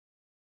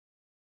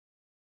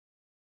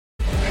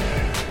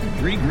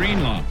Dre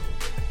Greenlaw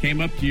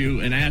came up to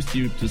you and asked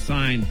you to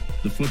sign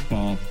the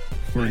football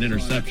for an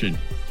interception.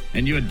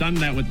 And you had done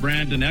that with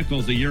Brandon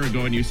Eccles a year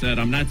ago, and you said,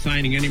 I'm not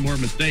signing any more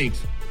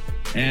mistakes.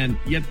 And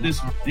yet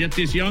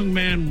this young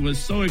man was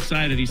so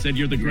excited. He said,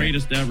 you're the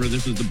greatest ever.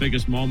 This is the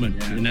biggest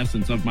moment, in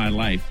essence, of my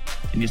life.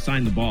 And you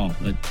signed the ball.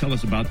 Tell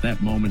us about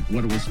that moment,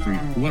 what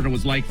it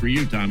was like for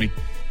you, Tommy.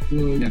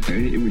 Well,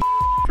 it was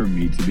for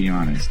me, to be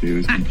honest. It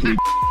was complete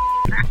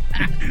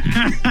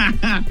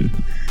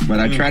but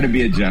I try to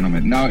be a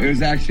gentleman. No, it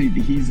was actually,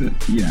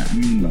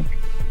 look,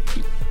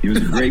 it was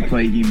a great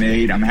play he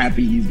made. I'm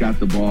happy he's got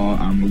the ball.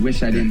 I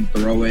wish I didn't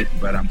throw it,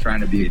 but I'm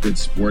trying to be a good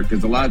sport,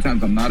 because a lot of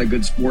times I'm not a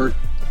good sport.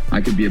 I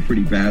could be a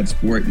pretty bad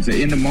sport. So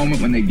in the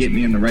moment when they get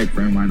me in the right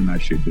frame of mind, I'm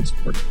actually a good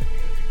sport.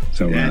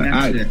 So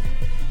I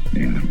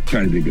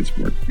try to be a good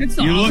sport.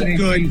 You look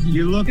good.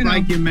 You look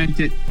like you meant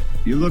it.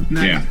 You look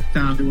nice,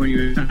 Tom, when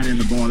you were signing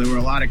the ball. There were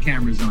a lot of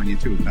cameras on you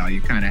too, pal.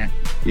 You kind of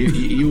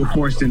you were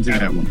forced into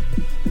that one.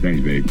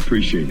 Thanks, babe.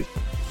 Appreciate it.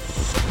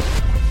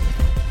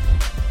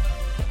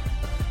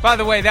 By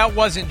the way, that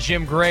wasn't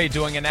Jim Gray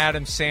doing an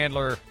Adam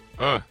Sandler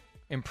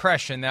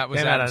impression. That was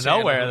Adam out of Sandler,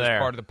 nowhere who was there.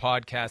 part of the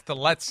podcast. The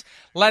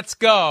Let's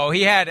Go.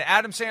 He had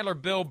Adam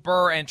Sandler, Bill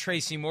Burr, and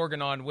Tracy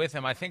Morgan on with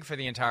him, I think, for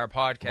the entire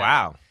podcast.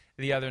 Wow.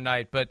 The other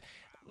night. But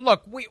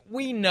look,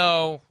 we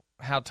know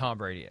how Tom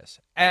Brady is,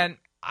 and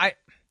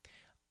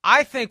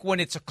I think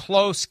when it's a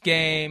close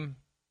game,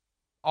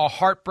 a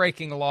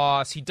heartbreaking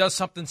loss, he does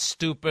something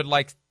stupid,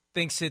 like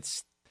thinks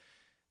it's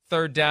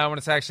third down when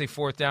it's actually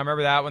fourth down.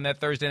 Remember that one, that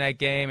Thursday night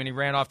game, and he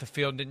ran off the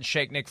field and didn't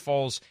shake Nick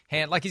Foles'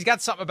 hand. Like, he's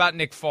got something about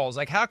Nick Foles.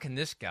 Like, how can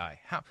this guy?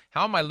 How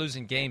am I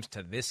losing games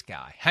to this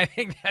guy? I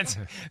think that's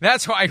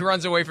why he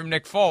runs away from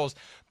Nick Foles.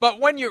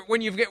 But when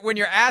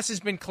your ass has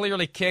been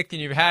clearly kicked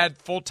and you've had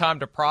full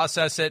time to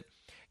process it,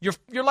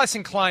 you're less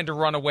inclined to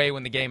run away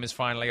when the game is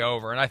finally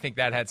over, and I think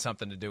that had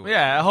something to do with it.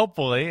 Yeah,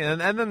 hopefully.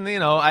 And then,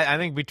 I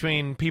think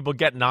between people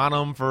getting on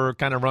him for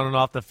kind of running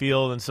off the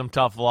field and some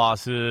tough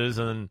losses,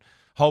 and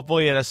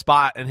hopefully at a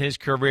spot in his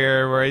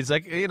career where he's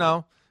like, hey,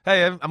 I'm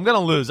going to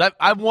lose.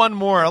 I've won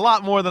a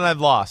lot more than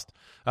I've lost.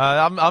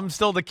 I'm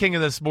still the king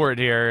of the sport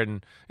here,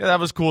 and that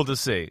was cool to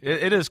see.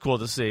 It is cool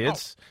to see.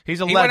 He's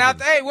a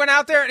legend. He went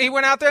out there,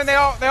 and they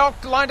all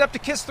lined up to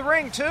kiss the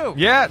ring too.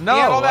 Yeah, no,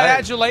 he had all that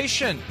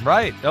adulation.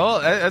 Right.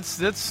 Oh,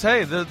 it's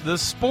hey, the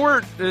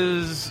sport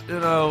is,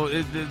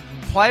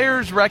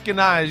 players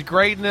recognize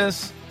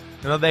greatness.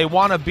 They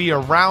want to be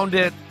around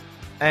it,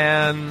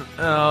 and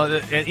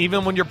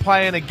even when you're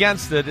playing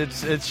against it,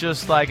 it's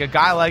just like a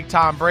guy like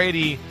Tom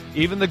Brady.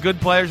 Even the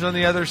good players on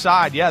the other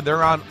side,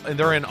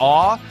 they're in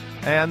awe.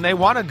 And they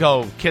want to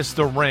go kiss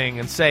the ring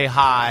and say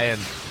hi and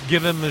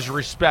give him his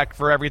respect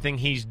for everything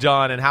he's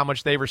done and how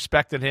much they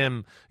respected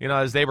him,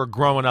 as they were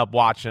growing up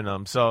watching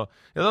him. So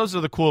those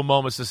are the cool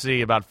moments to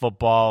see about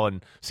football,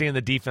 and seeing the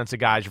defensive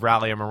guys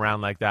rally him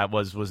around like that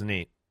was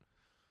neat.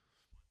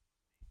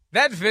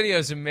 That video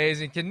is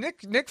amazing.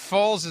 Nick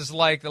Foles is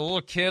like the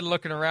little kid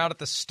looking around at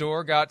the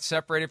store, got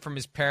separated from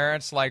his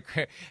parents. Like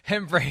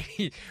him,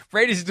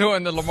 Brady's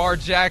doing the Lamar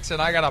Jackson,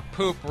 I got to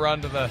poop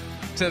run to the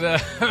to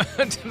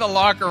the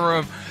locker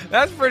room.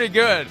 That's pretty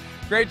good.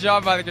 Great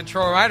job by the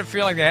controller. I had a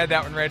feeling they had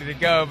that one ready to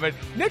go. But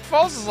Nick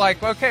Foles is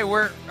like, okay,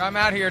 I'm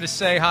out here to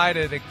say hi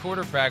to the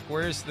quarterback.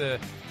 Where's the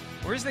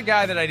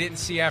guy that I didn't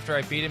see after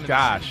I beat him in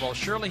the Super Bowl?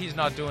 Surely he's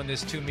not doing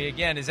this to me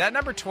again. Is that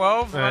number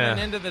 12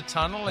 running into the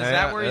tunnel? Is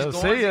that where he's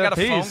going? Has he got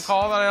a phone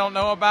call that I don't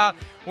know about?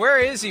 Where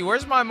is he?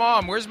 Where's my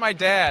mom? Where's my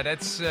dad?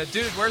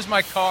 Dude, where's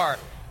my car?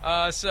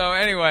 So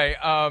anyway,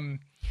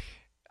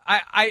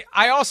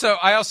 I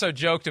also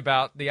joked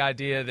about the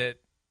idea that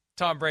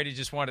Tom Brady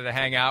just wanted to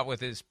hang out with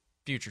his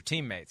future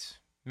teammates.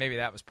 Maybe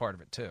that was part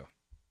of it too.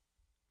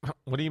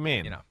 What do you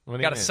mean? You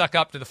got to suck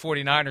up to the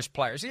 49ers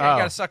players. You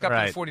got to suck up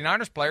to the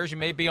 49ers players. You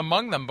may be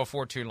among them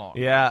before too long.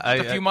 Yeah.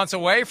 Just a few months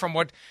away from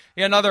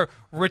another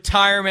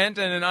retirement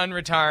and an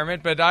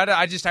unretirement. But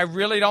I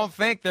really don't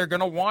think they're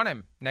going to want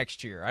him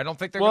next year. I don't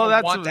think they're going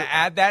to want to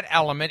add that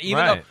element,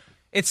 even though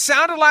it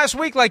sounded last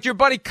week like your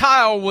buddy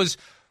Kyle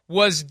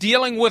was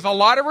dealing with a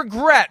lot of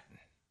regret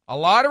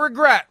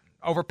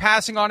over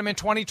passing on him in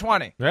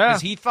 2020.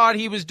 Because he thought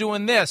he was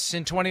doing this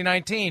in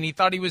 2019. He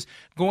thought he was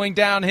going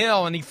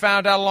downhill, and he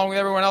found out along with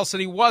everyone else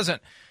that he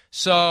wasn't.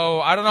 So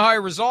I don't know how he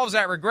resolves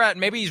that regret.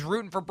 Maybe he's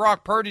rooting for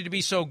Brock Purdy to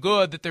be so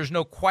good that there's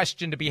no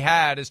question to be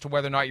had as to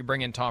whether or not you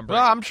bring in Tom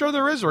Brady. Well, I'm sure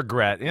there is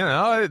regret.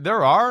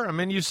 There are. I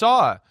mean, you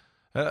saw it.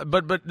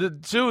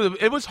 But too,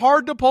 it was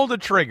hard to pull the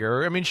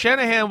trigger. I mean,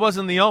 Shanahan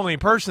wasn't the only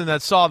person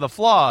that saw the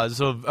flaws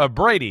of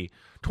Brady.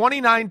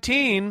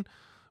 2019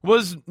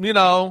 was,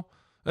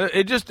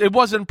 it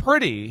wasn't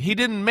pretty. He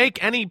didn't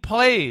make any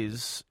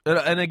plays.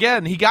 And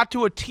again, he got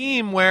to a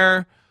team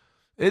where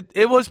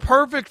it was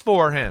perfect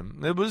for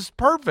him. It was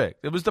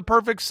perfect. It was the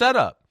perfect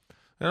setup.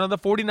 The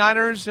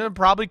 49ers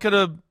probably could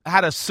have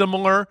had a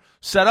similar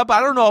setup. I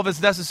don't know if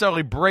it's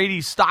necessarily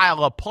Brady's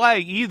style of play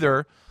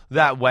either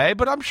that way,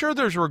 but I'm sure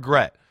there's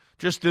regret.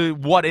 Just the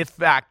what-if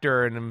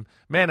factor. And,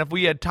 man, if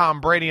we had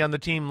Tom Brady on the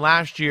team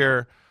last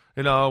year,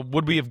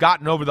 would we have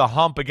gotten over the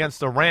hump against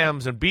the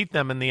Rams and beat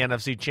them in the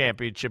NFC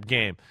Championship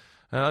game?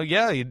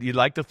 Yeah, you'd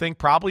like to think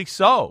probably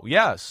so,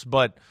 yes.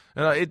 But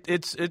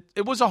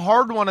it was a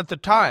hard one at the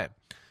time.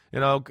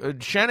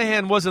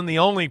 Shanahan wasn't the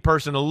only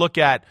person to look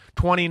at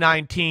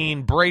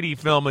 2019 Brady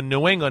film in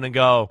New England and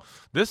go,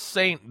 this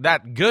ain't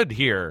that good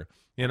here.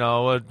 I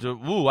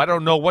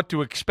don't know what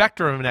to expect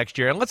from him next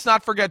year. And let's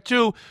not forget,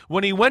 too,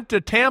 when he went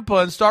to Tampa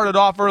and started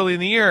off early in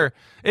the year,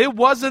 it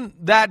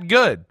wasn't that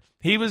good.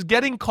 He was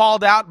getting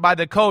called out by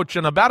the coach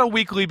on about a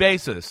weekly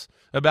basis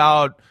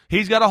about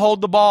he's got to hold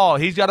the ball,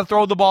 he's got to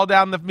throw the ball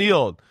down the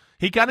field.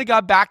 He kind of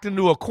got backed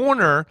into a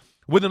corner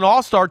with an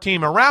all-star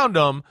team around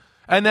him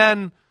and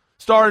then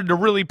started to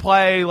really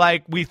play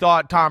like we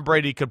thought Tom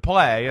Brady could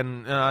play.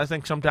 And I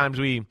think sometimes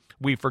we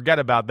forget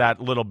about that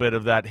little bit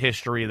of that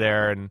history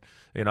there and,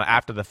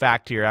 after the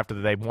fact here, after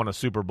they've won a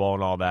Super Bowl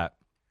and all that.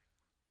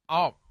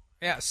 Oh,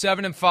 yeah,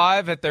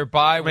 7-5 at their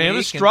bye week. It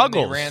was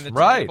struggles, they ran the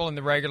right? table in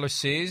the regular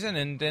season,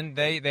 and then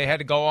they had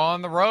to go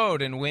on the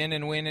road and win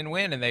and win and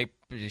win. And they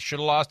should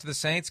have lost to the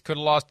Saints, could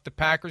have lost to the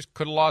Packers,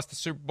 could have lost the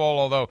Super Bowl.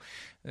 Although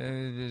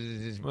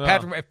if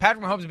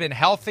Patrick Mahomes had been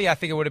healthy, I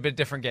think it would have been a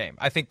different game.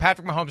 I think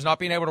Patrick Mahomes not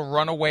being able to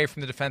run away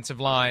from the defensive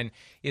line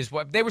is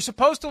what they were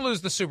supposed to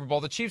lose the Super Bowl.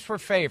 The Chiefs were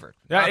favored.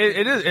 Yeah,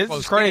 it is.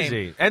 It's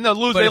crazy. Game. And they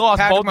lost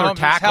Patrick both their Mahomes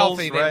tackles.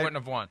 Healthy, right? They wouldn't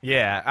have won.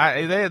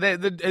 Yeah,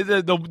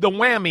 the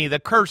whammy, the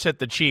curse hit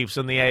the Chiefs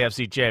in the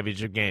AFC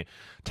Championship game.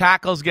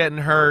 Tackles getting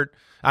hurt.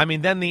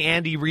 Then the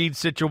Andy Reid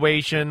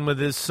situation with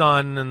his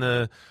son and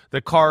the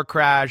car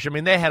crash.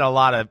 They had a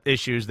lot of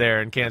issues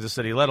there in Kansas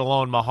City, let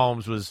alone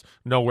Mahomes was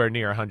nowhere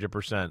near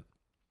 100%.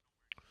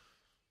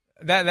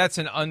 That's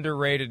an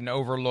underrated and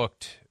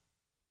overlooked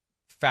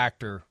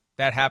factor.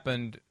 That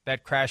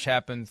crash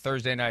happened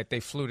Thursday night. They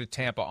flew to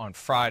Tampa on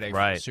Friday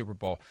for the Super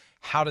Bowl.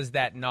 How does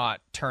that not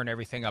turn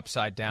everything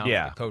upside down for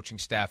the coaching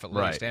staff at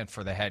least and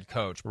for the head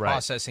coach?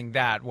 Processing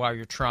that while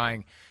you're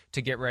trying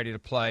to get ready to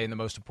play in the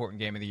most important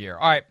game of the year.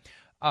 All right.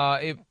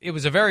 It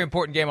was a very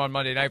important game on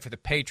Monday night for the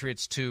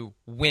Patriots to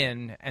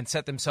win and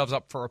set themselves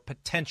up for a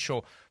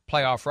potential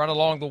playoff run.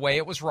 Along the way,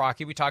 it was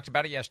rocky. We talked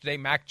about it yesterday.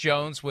 Mac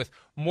Jones with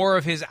more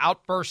of his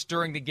outbursts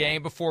during the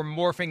game before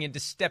morphing into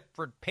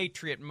Stepford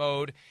Patriot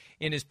mode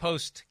in his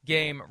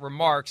post-game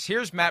remarks.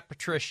 Here's Matt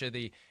Patricia,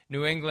 the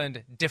New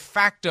England de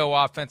facto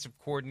offensive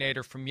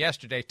coordinator from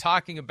yesterday,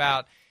 talking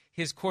about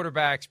his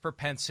quarterback's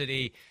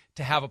propensity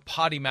to have a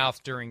potty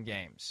mouth during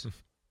games.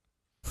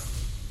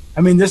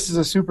 This is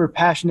a super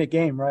passionate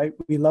game, right?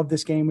 We love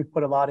this game. We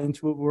put a lot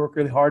into it. We work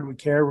really hard. We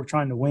care. We're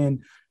trying to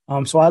win.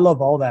 So I love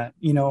all that.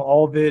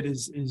 All of it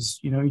is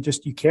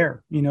you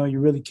care. You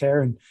really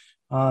care. And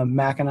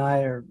Mac and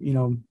I are,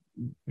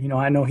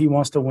 I know he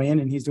wants to win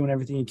and he's doing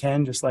everything he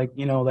can, just like,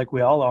 like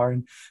we all are.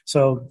 And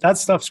so that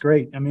stuff's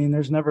great.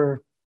 There's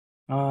never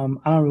I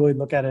don't really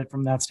look at it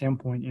from that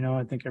standpoint.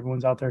 I think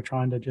everyone's out there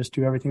trying to just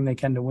do everything they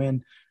can to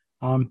win.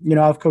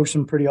 I've coached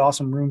some pretty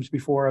awesome rooms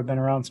before. I've been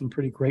around some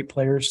pretty great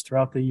players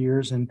throughout the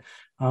years, and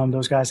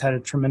those guys had a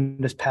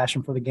tremendous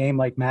passion for the game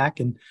like Mac.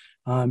 And,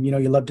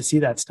 you love to see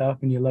that stuff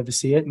and you love to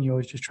see it. And you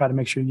always just try to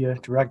make sure you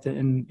direct it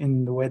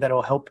in the way that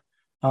will help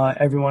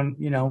everyone,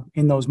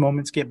 in those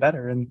moments get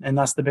better. And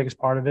that's the biggest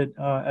part of it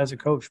as a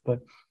coach.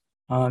 But,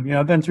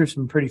 I've been through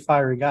some pretty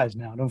fiery guys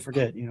now. Don't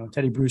forget,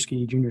 Teddy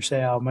Bruschi, Junior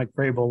Seau, Mike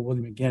Vrabel, Willie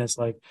McGinnis,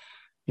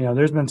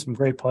 there's been some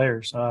great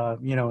players,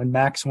 and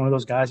Mac's one of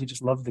those guys. He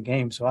just loves the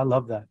game. So I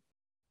love that.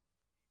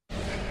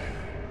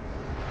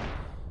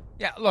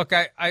 Yeah, look,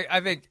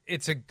 I think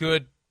it's a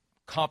good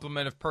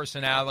compliment of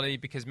personality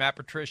because Matt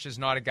Patricia is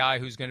not a guy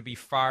who's going to be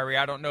fiery.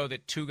 I don't know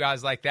that two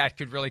guys like that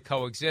could really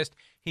coexist.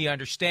 He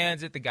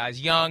understands it. The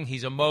guy's young.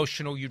 He's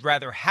emotional. You'd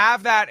rather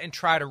have that and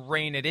try to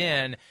rein it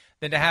in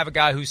than to have a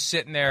guy who's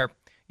sitting there,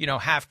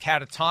 half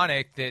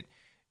catatonic that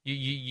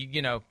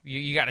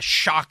you got to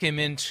shock him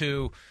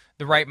into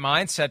the right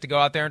mindset to go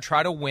out there and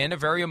try to win a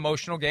very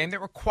emotional game that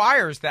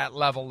requires that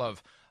level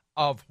of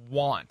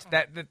want,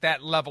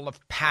 that level of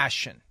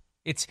passion.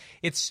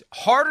 It's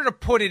harder to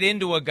put it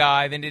into a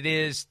guy than it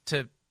is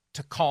to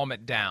calm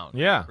it down.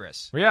 Yeah,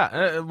 Chris.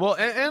 Yeah.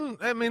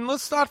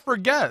 Let's not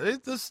forget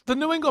the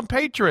New England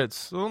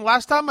Patriots.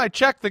 Last time I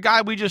checked, the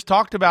guy we just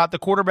talked about, the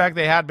quarterback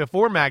they had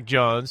before Mac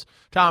Jones,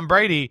 Tom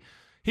Brady,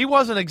 he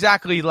wasn't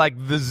exactly like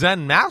the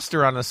Zen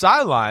master on the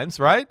sidelines,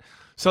 right?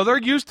 So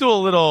they're used to a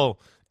little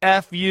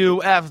F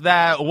you, F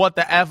that, what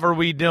the F are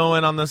we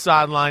doing on the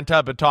sideline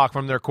type of talk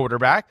from their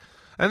quarterback.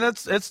 And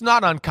it's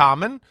not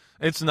uncommon.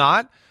 It's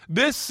not.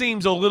 This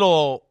seems a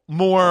little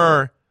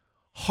more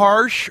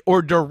harsh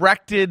or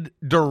directed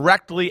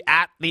directly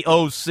at the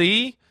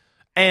OC.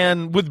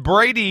 And with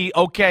Brady,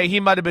 okay, he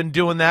might have been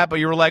doing that, but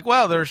you were like,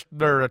 well,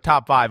 they're a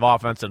top 5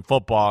 offense in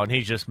football, and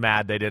he's just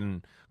mad they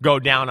didn't go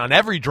down on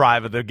every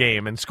drive of the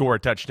game and score a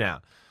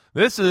touchdown.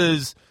 This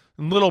is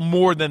a little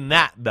more than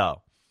that,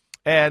 though.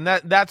 And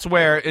that's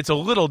where it's a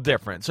little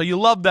different. So you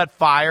love that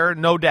fire,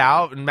 no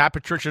doubt, and Matt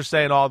Patricia's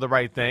saying all the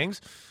right things.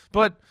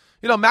 But,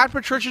 Matt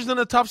Patricia's in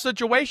a tough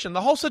situation.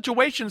 The whole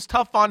situation's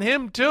tough on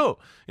him, too.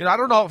 I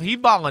don't know if he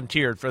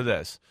volunteered for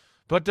this.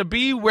 But to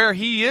be where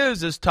he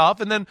is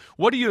tough. And then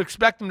what do you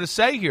expect him to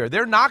say here?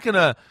 They're not going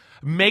to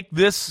make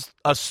this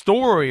a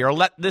story or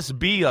let this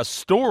be a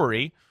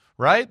story,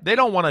 right? They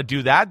don't want to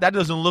do that. That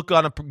doesn't look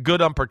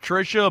good on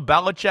Patricia,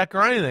 Belichick,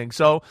 or anything.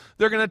 So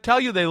they're going to tell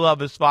you they love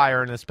his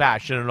fire and his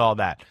passion and all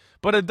that.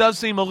 But it does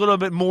seem a little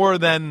bit more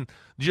than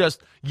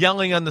just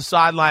yelling on the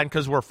sideline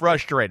because we're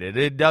frustrated.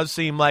 It does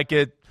seem like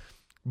it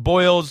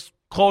boils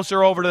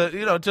closer over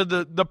to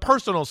the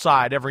personal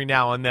side every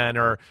now and then,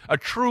 or a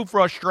true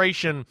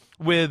frustration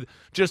with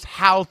just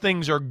how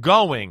things are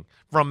going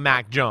from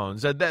Mac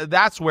Jones.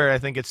 That's where I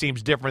think it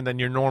seems different than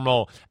your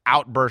normal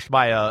outburst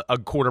by a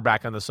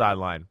quarterback on the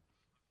sideline.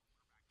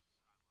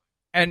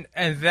 And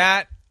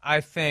that,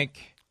 I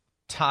think,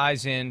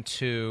 ties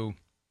into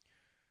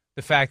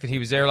the fact that he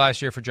was there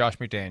last year for Josh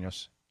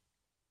McDaniels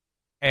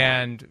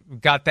and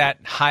got that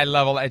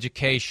high-level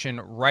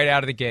education right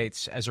out of the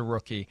gates as a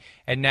rookie.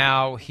 And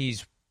now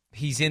he's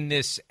in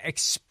this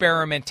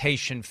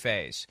experimentation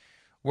phase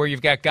where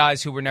you've got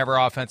guys who were never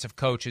offensive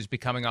coaches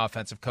becoming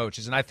offensive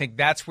coaches. And I think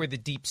that's where the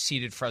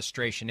deep-seated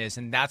frustration is,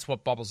 and that's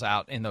what bubbles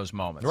out in those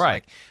moments. Right.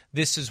 Like,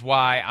 this is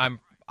why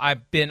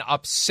I've been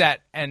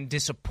upset and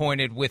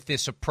disappointed with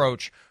this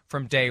approach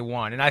from day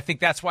one. And I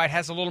think that's why it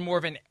has a little more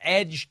of an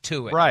edge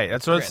to it. Right.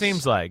 That's what Chris. It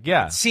seems like.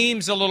 Yeah. It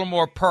seems a little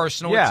more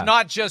personal. Yeah. It's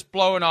not just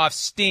blowing off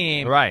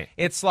steam. Right.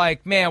 It's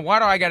like, man, why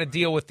do I got to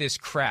deal with this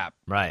crap?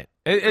 Right.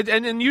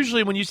 And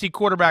usually when you see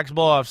quarterbacks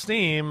blow off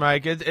steam,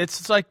 like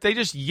it's like they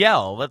just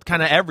yell at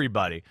kind of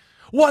everybody.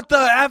 What the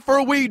F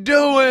are we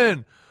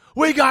doing?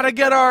 We got to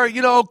get our,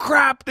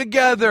 crap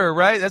together,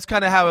 right? That's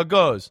kind of how it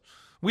goes.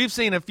 We've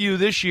seen a few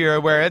this year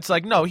where it's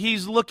like, no,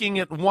 he's looking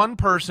at one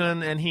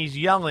person and he's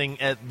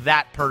yelling at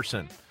that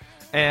person.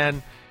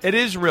 And it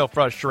is real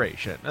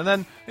frustration. And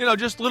then,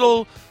 just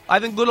little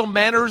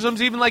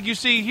mannerisms, even like you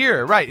see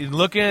here, right? He's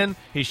looking,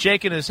 he's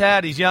shaking his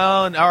head, he's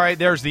yelling. All right,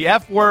 there's the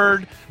F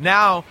word.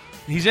 Now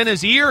he's in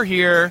his ear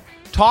here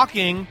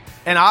talking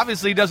and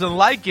obviously doesn't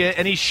like it,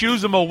 and he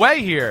shoos him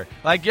away here.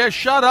 Like, yeah,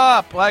 shut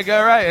up. Like,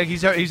 all right, like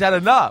he's had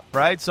enough,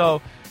 right?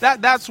 So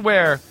that's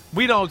where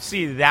we don't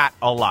see that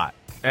a lot.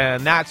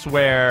 And that's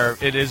where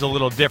it is a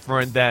little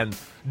different than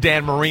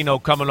Dan Marino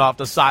coming off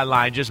the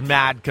sideline just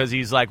mad because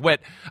he's like,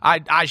 wait,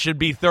 I should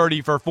be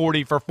 30 for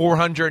 40 for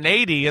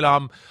 480,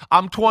 and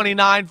I'm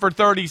 29 for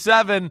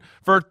 37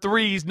 for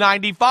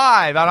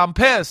 395, and I'm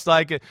pissed.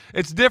 Like,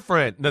 it's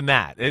different than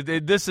that.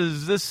 This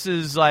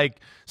is like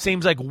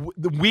seems like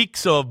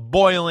weeks of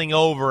boiling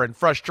over and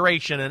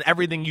frustration and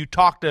everything you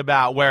talked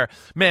about where,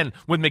 man,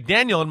 with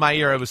McDaniel in my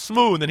ear, it was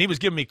smooth and he was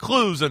giving me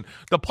clues and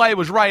the play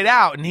was right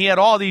out and he had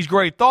all these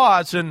great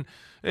thoughts and,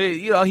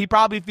 he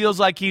probably feels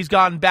like he's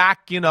gone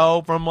back,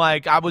 from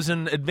like I was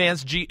in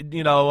advanced,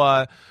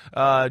 geometry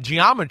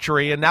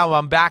and now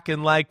I'm back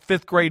in like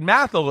fifth grade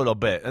math a little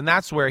bit. And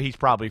that's where he's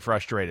probably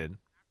frustrated.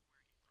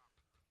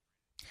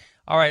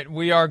 All right,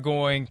 we are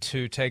going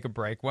to take a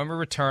break. When we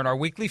return, our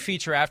weekly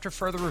feature after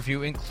further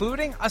review,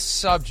 including a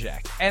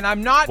subject. And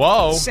I'm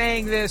not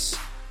saying this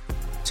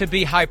to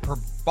be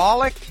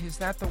hyperbolic. Is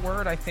that the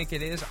word? I think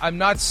it is. I'm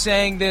not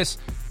saying this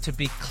to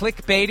be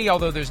clickbaity,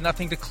 although there's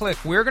nothing to click.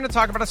 We're going to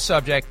talk about a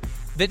subject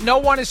that no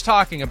one is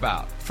talking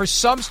about for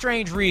some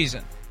strange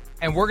reason.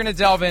 And we're going to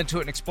delve into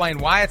it and explain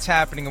why it's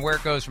happening and where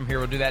it goes from here.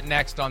 We'll do that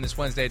next on this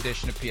Wednesday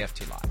edition of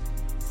PFT Live.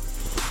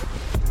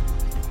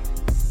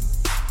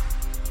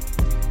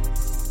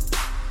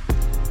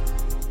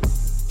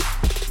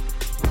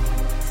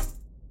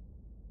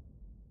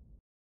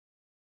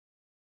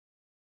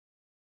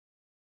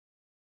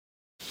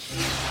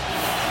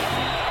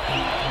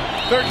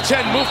 Third and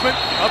 10 movement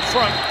up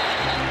front.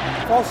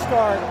 False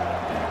start.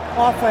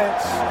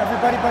 Offense.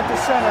 Everybody but the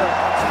center.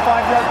 It's a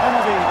 5-yard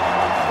penalty.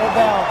 Go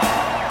down.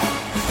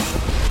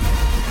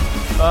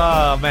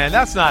 Oh, man,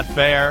 that's not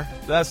fair.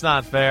 That's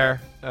not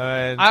fair.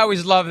 I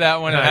always love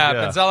that when it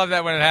happens. I love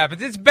that when it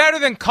happens. It's better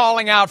than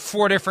calling out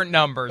 4 different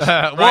numbers,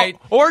 right?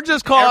 Or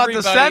just call out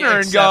the center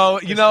and go,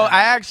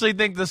 I actually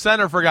think the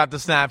center forgot to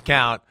snap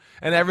count.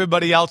 And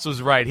everybody else was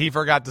right. He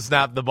forgot to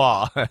snap the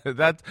ball.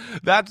 That's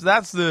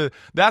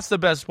the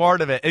best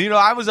part of it. And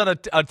I was on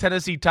a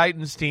Tennessee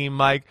Titans team,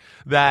 Mike,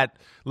 that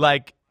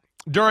like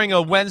during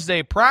a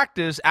Wednesday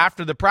practice,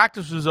 after the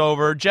practice was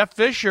over, Jeff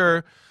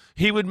Fisher,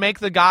 he would make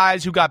the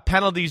guys who got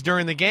penalties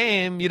during the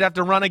game, you'd have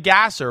to run a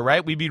gasser,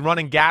 right? We'd be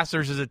running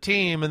gassers as a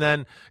team, and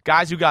then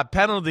guys who got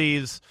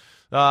penalties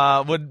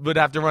would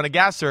have to run a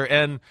gasser.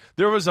 And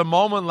there was a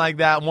moment like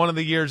that one of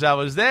the years I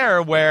was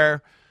there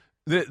where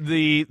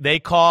they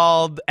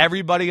called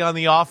everybody on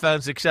the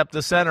offense except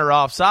the center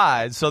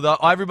offside. So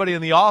everybody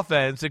in the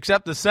offense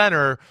except the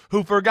center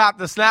who forgot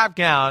the snap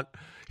count,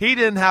 he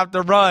didn't have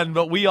to run,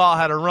 but we all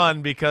had to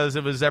run because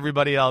it was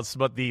everybody else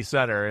but the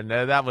center. And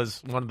that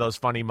was one of those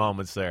funny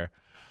moments there.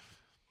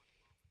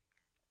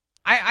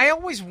 I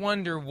always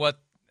wonder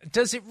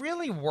does it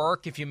really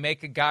work if you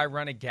make a guy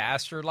run a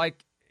gasser? Like,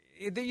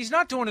 he's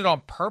not doing it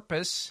on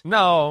purpose.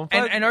 No.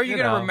 And are you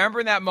going to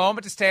remember in that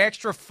moment to stay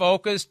extra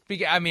focused?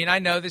 I mean, I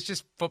know this is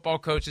just football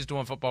coaches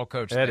doing football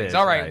coach things.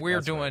 All right,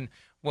 we're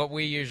what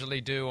we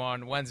usually do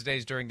on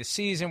Wednesdays during the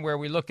season, where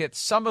we look at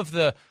some of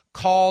the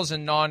calls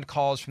and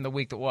non-calls from the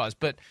week that was.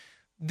 But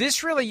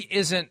this really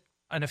isn't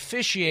an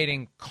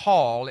officiating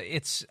call.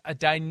 It's a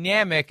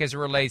dynamic as it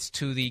relates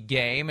to the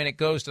game, and it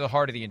goes to the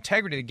heart of the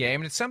integrity of the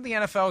game, and it's something the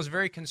NFL is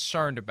very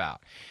concerned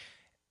about.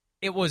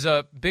 It was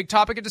a big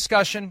topic of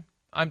discussion,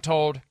 I'm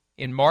told,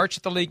 in March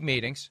at the league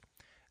meetings.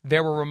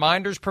 There were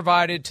reminders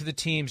provided to the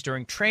teams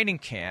during training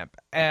camp,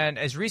 and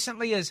as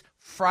recently as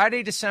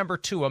Friday, December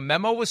 2, a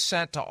memo was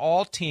sent to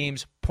all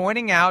teams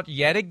pointing out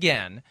yet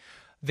again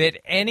that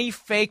any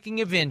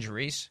faking of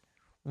injuries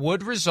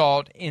would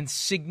result in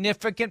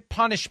significant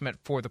punishment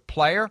for the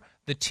player,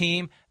 the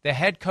team, the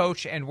head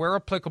coach, and where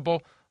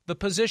applicable, the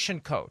position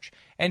coach.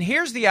 And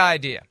here's the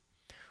idea.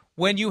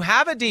 When you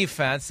have a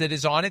defense that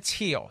is on its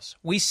heels,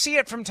 we see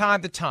it from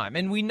time to time,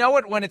 and we know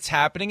it when it's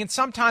happening, and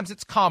sometimes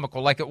it's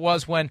comical, like it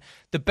was when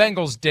the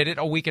Bengals did it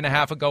a week and a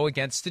half ago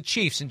against the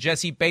Chiefs, and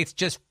Jesse Bates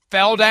just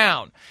fell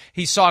down.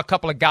 He saw a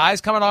couple of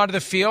guys coming onto the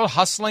field,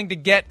 hustling to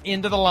get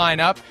into the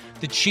lineup.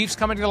 The Chiefs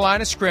coming to the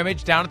line of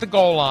scrimmage down at the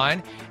goal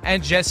line,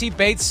 and Jesse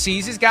Bates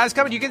sees his guys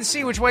coming. You can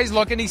see which way he's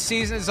looking. He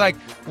sees it. It's like,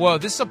 whoa,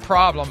 this is a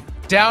problem.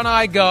 Down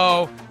I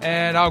go,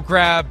 and I'll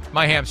grab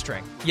my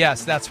hamstring.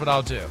 Yes, that's what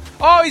I'll do.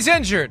 Oh, he's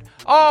injured.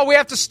 Oh, we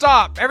have to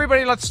stop.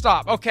 Everybody, let's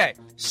stop. Okay,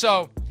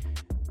 so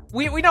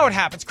we know what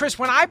happens. Chris,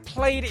 when I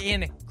played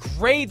in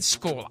grade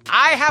school,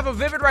 I have a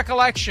vivid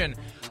recollection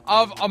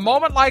of a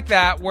moment like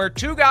that where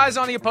two guys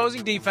on the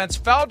opposing defense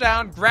fell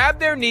down, grabbed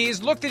their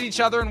knees, looked at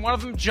each other, and one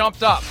of them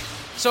jumped up.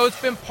 So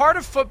it's been part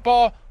of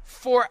football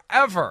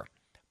forever.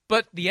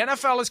 But the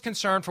NFL is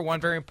concerned for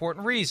one very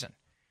important reason.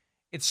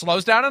 It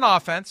slows down an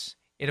offense.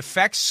 It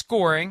affects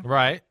scoring.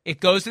 Right. It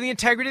goes to the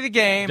integrity of the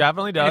game.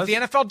 Definitely does. And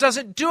if the NFL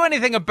doesn't do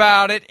anything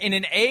about it in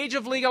an age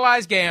of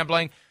legalized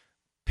gambling,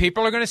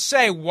 people are going to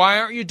say, why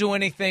aren't you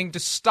doing anything to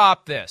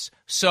stop this?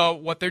 So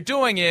what they're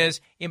doing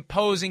is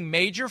imposing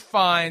major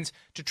fines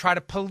to try to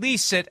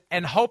police it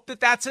and hope that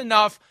that's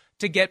enough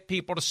to get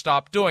people to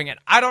stop doing it.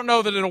 I don't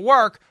know that it'll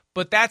work,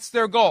 but that's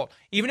their goal.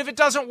 Even if it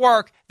doesn't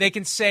work, they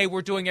can say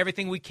we're doing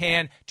everything we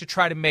can to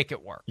try to make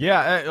it work.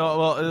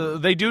 Yeah,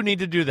 they do need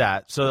to do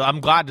that. So I'm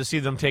glad to see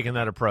them taking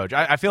that approach.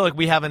 I feel like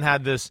we haven't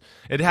had this,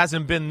 it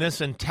hasn't been this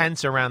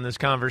intense around this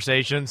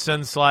conversation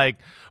since like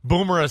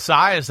Boomer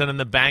Esiason and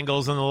the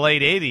Bengals in the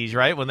late 80s,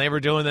 right? When they were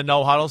doing the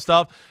no-huddle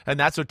stuff, and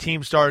that's what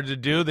teams started to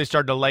do. They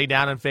started to lay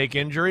down and fake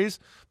injuries.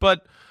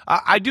 But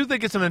I do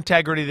think it's an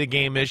integrity of the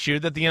game issue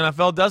that the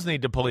NFL does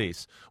need to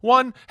police.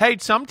 One, hey,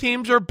 some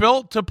teams are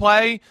built to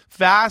play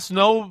fast,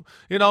 no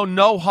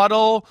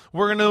huddle.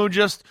 We're going to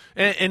just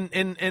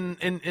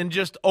and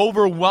just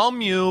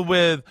overwhelm you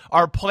with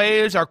our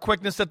plays, our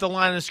quickness at the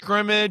line of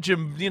scrimmage,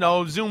 and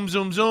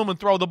zoom, and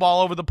throw the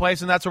ball over the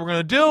place, and that's what we're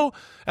going to do.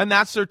 And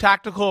that's their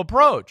tactical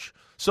approach.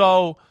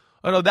 So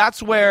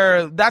that's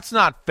where that's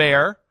not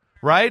fair,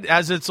 right?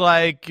 As it's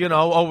like we're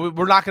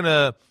not going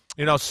to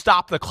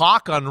stop the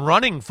clock on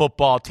running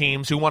football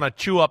teams who want to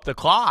chew up the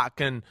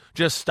clock and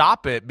just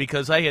stop it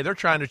because, hey, they're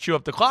trying to chew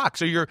up the clock.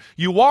 So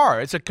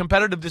it's a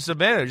competitive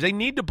disadvantage. They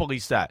need to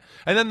police that.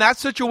 And then that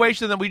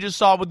situation that we just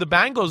saw with the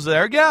Bengals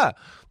there, yeah,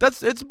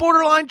 it's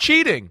borderline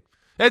cheating.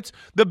 It's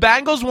the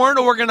Bengals weren't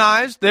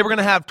organized. They were going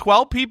to have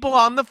 12 people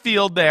on the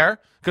field there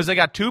because they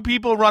got 2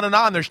 people running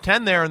on. There's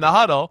 10 there in the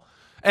huddle,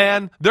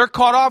 and they're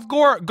caught off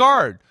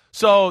guard.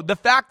 So the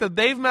fact that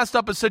they've messed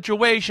up a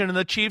situation and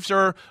the Chiefs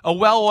are a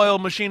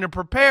well-oiled machine and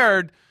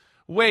prepared,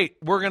 we're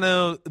going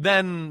to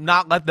then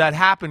not let that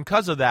happen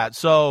because of that.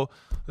 So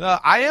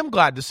I am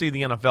glad to see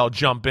the NFL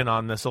jump in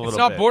on this a little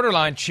bit. It's not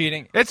borderline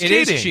cheating. It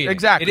is cheating.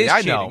 Exactly. It is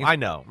cheating. I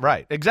know.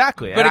 Right.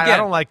 Exactly. But again, I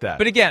don't like that.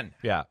 But again.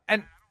 Yeah.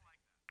 And,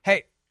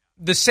 hey,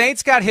 the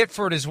Saints got hit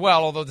for it as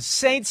well, although the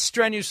Saints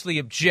strenuously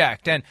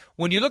object. And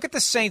when you look at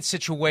the Saints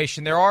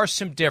situation, there are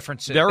some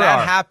differences. That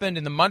happened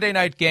in the Monday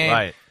night game.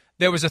 Right.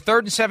 There was a 3rd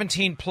and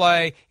 17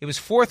 play. It was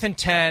 4th and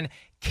 10.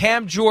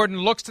 Cam Jordan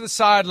looks to the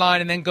sideline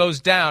and then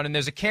goes down. And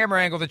there's a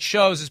camera angle that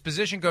shows his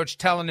position coach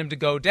telling him to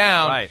go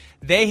down. Right.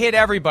 They hit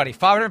everybody.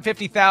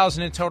 $550,000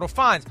 in total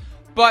fines.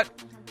 But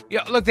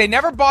look, they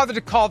never bothered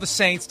to call the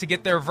Saints to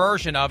get their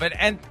version of it.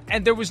 And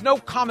there was no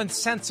common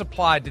sense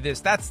applied to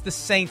this. That's the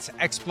Saints'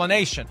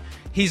 explanation.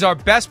 He's our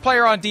best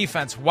player on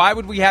defense. Why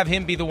would we have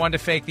him be the one to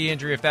fake the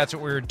injury if that's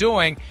what we were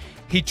doing?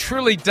 He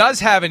truly does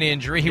have an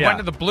injury. He went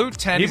to the blue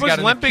tent. He was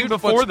limping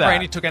before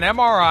that. He took an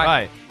MRI.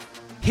 Right.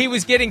 He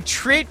was getting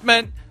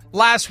treatment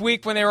last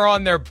week when they were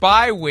on their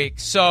bye week.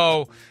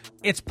 So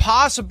it's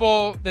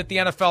possible that the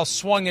NFL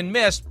swung and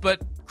missed.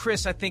 But,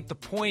 Chris, I think the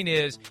point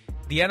is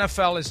the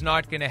NFL is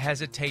not going to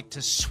hesitate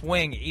to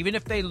swing, even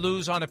if they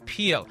lose on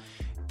appeal,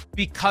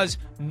 because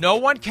no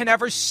one can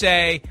ever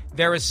say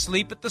they're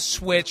asleep at the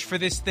switch for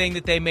this thing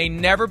that they may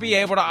never be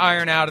able to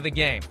iron out of the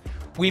game.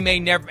 We may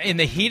never, in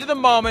the heat of the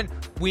moment,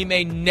 we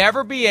may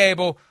never be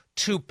able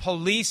to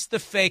police the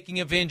faking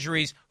of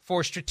injuries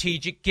for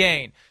strategic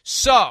gain.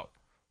 So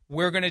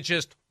we're going to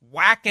just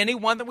whack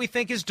anyone that we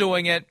think is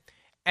doing it.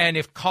 And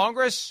if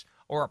Congress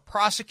or a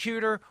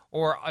prosecutor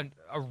or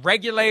a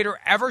regulator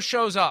ever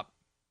shows up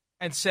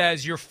and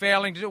says you're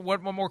failing to do,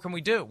 what more can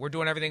we do? We're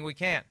doing everything we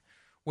can.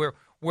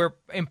 We're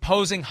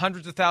imposing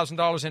hundreds of thousands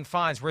of dollars in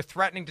fines. We're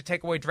threatening to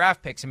take away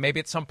draft picks, and maybe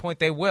at some point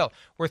they will.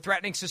 We're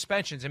threatening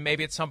suspensions, and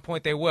maybe at some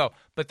point they will.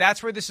 But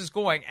that's where this is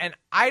going, and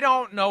I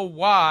don't know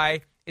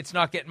why it's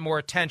not getting more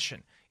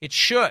attention. It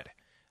should.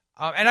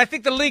 And I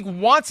think the league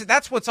wants it.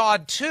 That's what's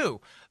odd,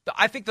 too.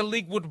 I think the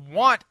league would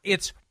want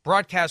its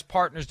broadcast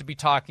partners to be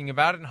talking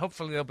about it, and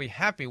hopefully they'll be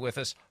happy with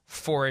us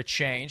for a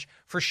change,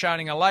 for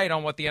shining a light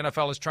on what the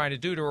NFL is trying to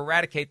do to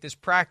eradicate this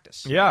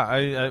practice. Yeah,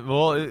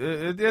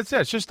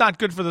 it's just not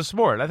good for the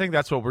sport. I think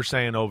that's what we're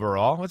saying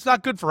overall. It's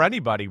not good for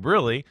anybody,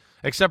 really,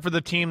 except for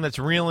the team that's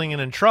reeling and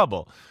in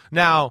trouble.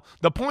 Now,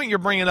 the point you're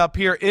bringing up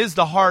here is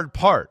the hard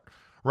part,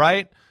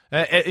 right?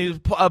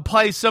 A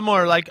play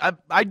similar, like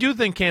I do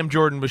think Cam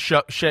Jordan was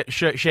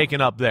shaken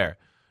up there.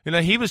 You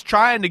know, he was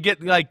trying to get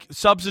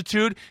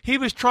substitute. He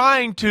was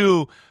trying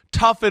to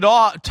tough it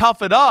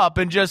up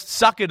and just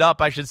suck it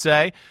up, I should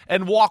say,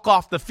 and walk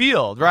off the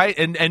field, right?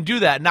 And do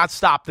that, not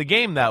stop the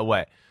game that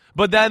way.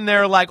 But then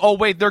they're like, oh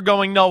wait, they're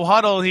going no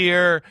huddle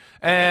here,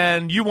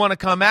 and you want to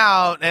come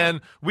out,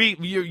 and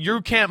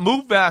you can't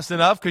move fast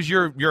enough because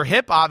your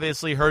hip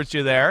obviously hurts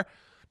you there,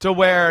 to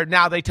where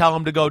now they tell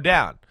him to go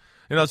down.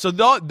 You know, so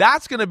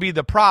that's going to be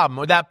the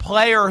problem. That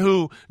player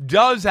who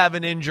does have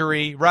an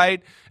injury,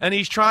 right, and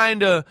he's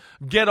trying to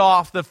get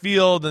off the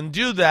field and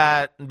do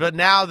that, but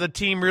now the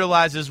team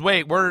realizes,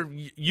 wait,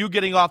 you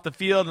getting off the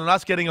field and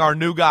us getting our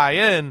new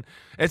guy in,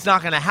 it's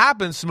not going to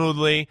happen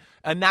smoothly,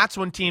 and that's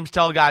when teams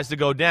tell guys to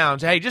go down.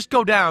 Say, hey, just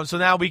go down so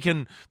now we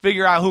can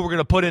figure out who we're going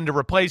to put in to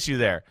replace you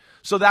there.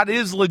 So that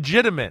is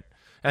legitimate,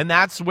 and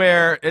that's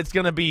where it's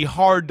going to be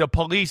hard to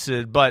police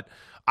it, but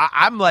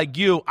I'm like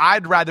you.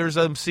 I'd rather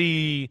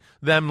see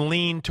them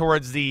lean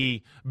towards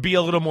be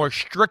a little more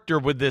stricter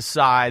with this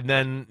side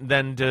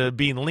than to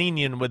be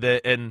lenient with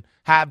it and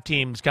have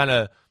teams kind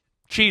of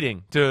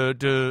cheating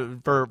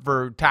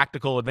for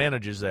tactical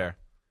advantages there.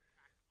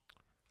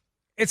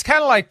 It's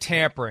kind of like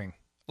tampering.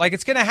 Like,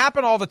 it's going to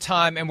happen all the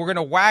time, and we're going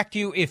to whack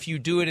you if you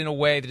do it in a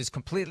way that is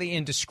completely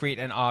indiscreet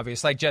and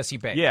obvious, like Jesse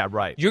Bates. Yeah,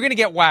 right. You're going to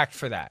get whacked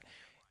for that.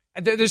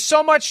 There's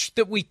so much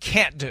that we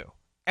can't do.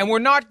 And we're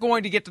not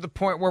going to get to the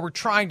point where we're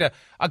trying to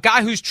 – a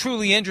guy who's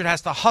truly injured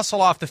has to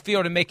hustle off the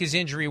field and make his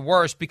injury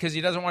worse because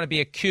he doesn't want to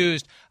be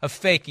accused of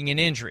faking an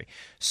injury.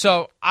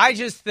 So I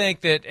just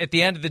think that at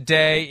the end of the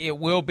day, it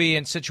will be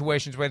in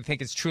situations where they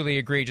think it's truly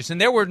egregious.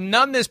 And there were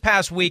none this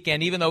past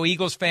weekend, even though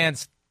Eagles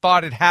fans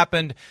thought it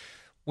happened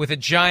with a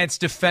Giants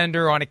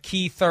defender on a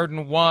key 3rd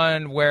and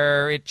 1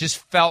 where it just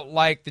felt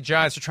like the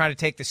Giants were trying to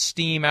take the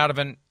steam out of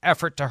an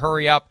effort to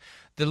hurry up.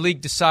 The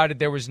league decided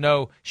there was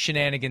no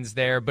shenanigans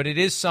there, but it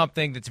is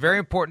something that's very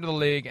important to the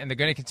league, and they're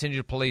going to continue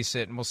to police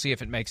it, and we'll see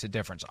if it makes a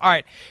difference. All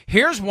right,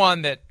 here's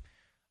one that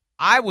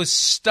I was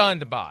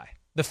stunned by.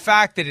 The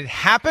fact that it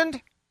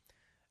happened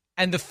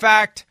and the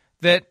fact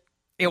that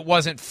it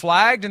wasn't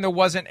flagged and there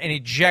wasn't an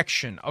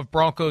ejection of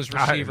Broncos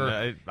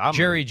receiver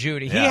Jerry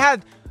Jeudy. Yeah. He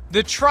had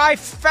the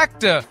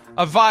trifecta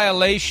of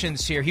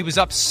violations here. He was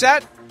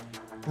upset.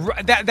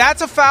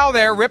 That's a foul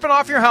there, ripping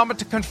off your helmet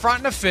to confront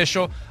an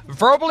official,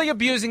 verbally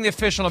abusing the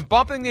official and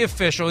bumping the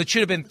official. It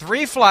should have been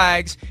 3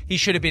 flags. He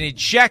should have been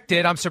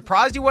ejected. I'm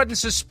surprised he wasn't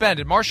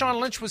suspended.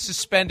 Marshawn Lynch was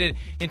suspended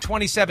in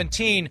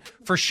 2017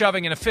 for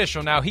shoving an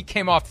official. Now, he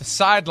came off the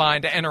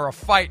sideline to enter a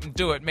fight and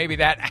do it. Maybe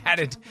that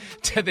added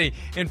to the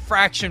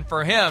infraction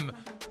for him.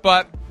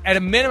 But at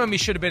a minimum, he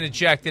should have been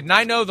ejected. And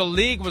I know the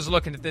league was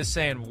looking at this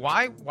saying,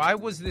 why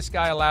was this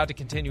guy allowed to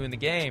continue in the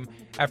game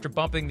after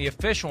bumping the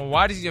official? And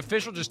why does the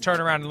official just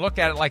turn around and look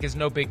at it like it's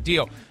no big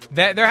deal?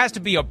 There has to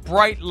be a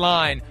bright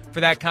line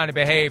for that kind of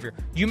behavior.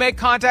 You make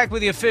contact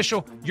with the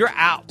official, you're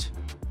out.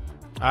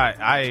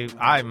 These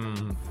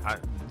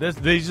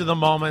are the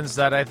moments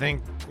that I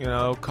think, you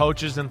know,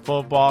 coaches in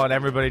football and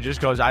everybody just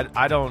goes,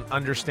 I don't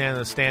understand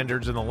the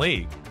standards in the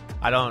league.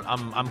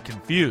 I'm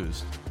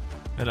confused.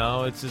 You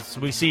know, it's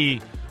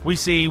we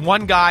see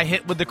one guy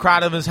hit with the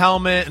crown of his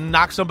helmet and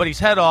knock somebody's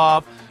head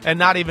off and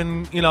not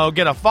even, you know,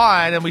 get a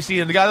fine, and we see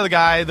the other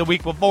guy the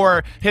week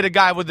before hit a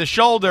guy with the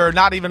shoulder,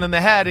 not even in the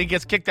head, and he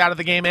gets kicked out of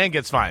the game and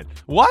gets fined.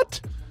 What?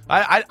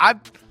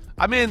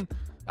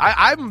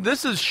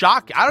 This is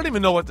shocking. I don't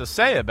even know what to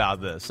say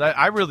about this.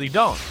 I really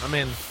don't. I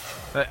mean,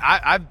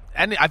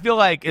 I feel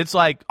like it's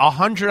like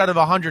 100 out of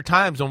 100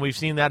 times when we've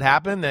seen that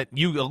happen that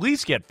you at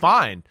least get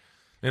fined.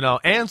 You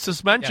know, and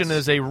suspension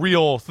is a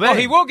real thing. Oh,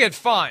 he will get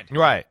fined.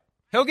 Right.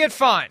 He'll get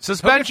fined.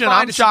 Suspension,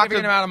 I'm shocked. A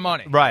significant amount of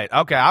money. Right.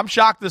 Okay, I'm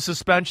shocked the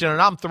suspension,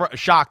 and I'm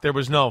shocked there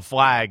was no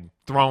flag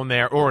thrown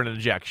there or an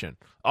ejection.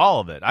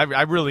 All of it. I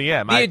really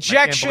am. The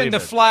ejection,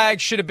 the flag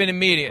should have been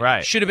immediate.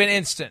 Right. Should have been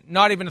instant.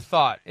 Not even a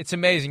thought. It's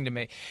amazing to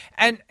me.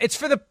 And it's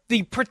for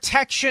the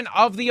protection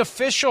of the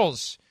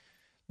officials.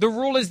 The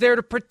rule is there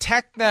to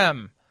protect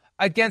them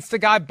against the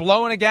guy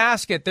blowing a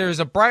gasket. There's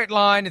a bright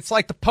line. It's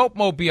like the Pope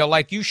Mobile.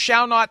 Like, you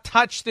shall not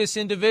touch this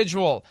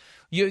individual.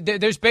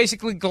 There's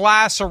basically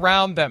glass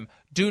around them.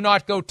 Do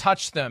not go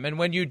touch them. And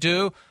when you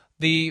do,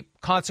 the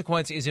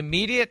consequence is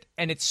immediate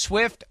and it's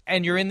swift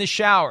and you're in the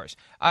showers.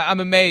 I'm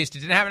amazed it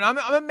didn't happen.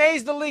 I'm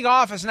amazed the league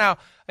office. Now,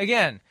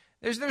 again,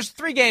 there's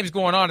 3 games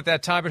going on at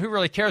that time, but who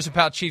really cares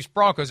about Chiefs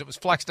Broncos? It was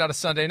flexed out of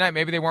Sunday night.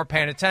 Maybe they weren't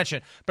paying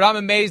attention. But I'm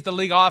amazed the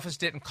league office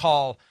didn't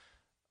call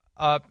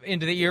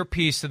into the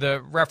earpiece to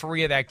the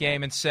referee of that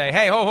game and say,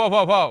 hey,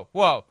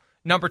 whoa,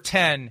 number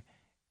 10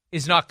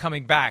 is not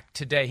coming back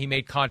today. He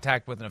made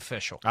contact with an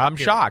official. I'm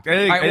shocked. All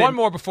right, one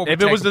more before we If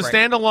it was the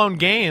standalone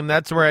game,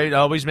 that's where it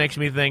always makes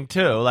me think,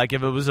 too. Like,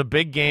 if it was a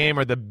big game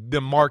or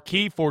the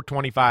marquee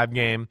 425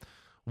 game,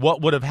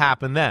 what would have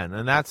happened then?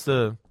 And that's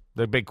the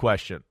big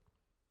question.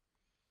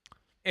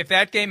 If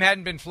that game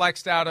hadn't been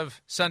flexed out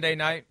of Sunday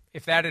night,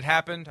 if that had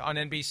happened on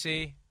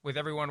NBC with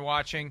everyone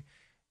watching,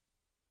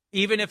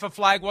 even if a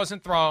flag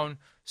wasn't thrown,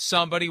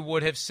 somebody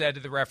would have said to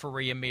the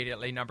referee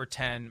immediately, number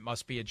 10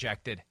 must be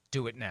ejected.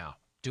 Do it now.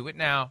 Do it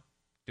now.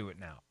 Do it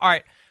now. All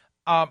right.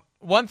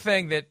 One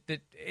thing that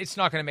it's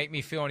not going to make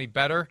me feel any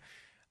better.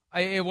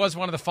 It was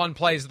one of the fun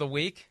plays of the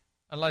week,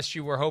 unless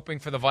you were hoping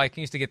for the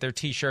Vikings to get their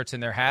T-shirts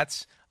and their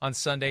hats on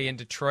Sunday in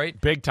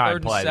Detroit. Big time 3rd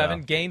and play, 7.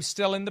 though. Game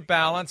still in the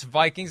balance.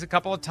 Vikings a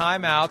couple of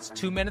timeouts.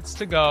 2 minutes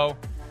to go.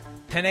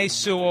 Penei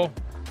Sewell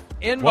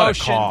in motion. What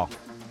a call.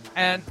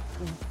 And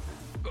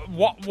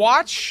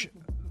watch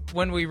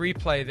when we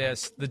replay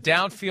this, the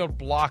downfield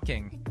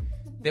blocking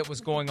that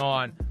was going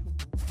on.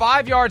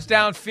 5 yards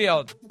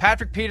downfield,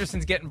 Patrick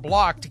Peterson's getting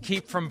blocked to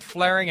keep from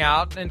flaring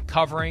out and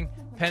covering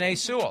Penei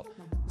Sewell.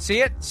 See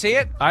it?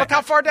 Look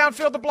how far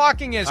downfield the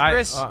blocking is,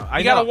 Chris.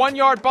 You got a 1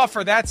 yard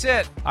buffer. That's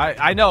it.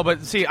 I know,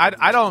 but see,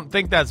 I don't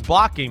think that's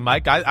blocking,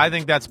 Mike. I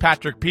think that's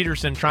Patrick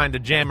Peterson trying to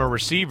jam a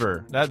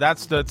receiver.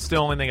 That's the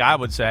only thing I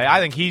would say. I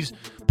think he's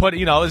put,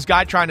 this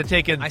guy trying to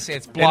take I say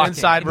it's blocking. An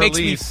inside release.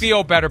 It makes me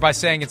feel better by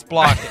saying it's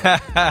blocking.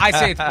 I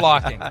say it's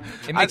blocking.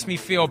 It makes me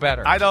feel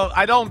better. I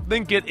don't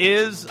think it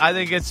is. I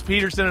think it's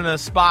Peterson in a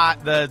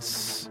spot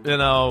that's,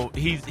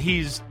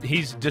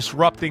 he's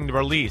disrupting the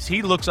release.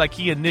 He looks like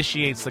he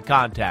initiates the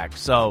contact.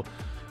 So,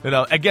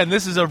 again,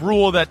 this is a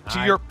rule that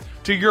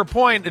to your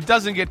point, it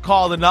doesn't get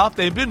called enough.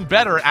 They've been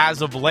better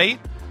as of late,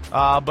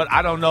 but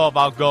I don't know if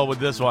I'll go with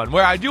this one.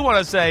 Where I do want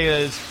to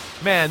say is,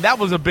 man, that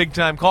was a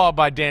big-time call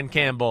by Dan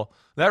Campbell.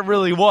 That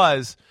really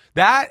was.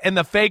 That and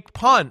the fake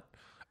punt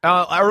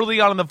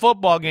early on in the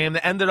football game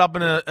that ended up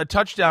in a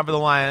touchdown for the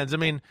Lions. I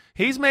mean,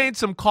 he's made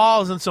some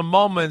calls and some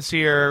moments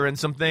here and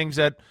some things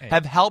that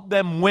have helped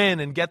them win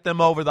and get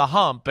them over the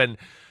hump. And,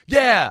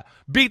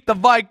 beat the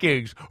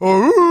Vikings.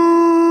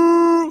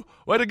 Ooh,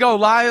 way to go,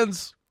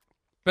 Lions.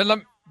 But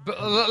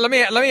let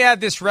me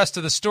add this rest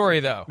of the story,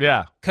 though.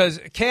 Yeah. Because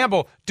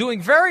Campbell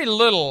doing very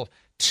little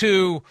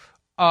to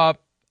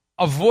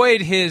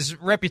avoid his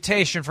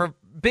reputation for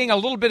being a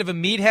little bit of a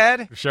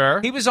meathead.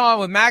 Sure. He was on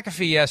with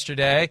McAfee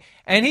yesterday,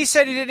 and he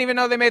said he didn't even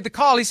know they made the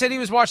call. He said he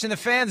was watching the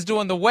fans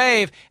doing the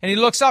wave, and he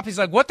looks up. He's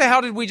like, what the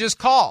hell did we just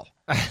call?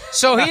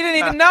 So he didn't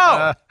even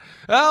know.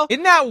 Well,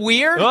 isn't that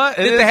weird that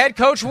the head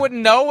coach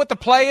wouldn't know what the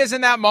play is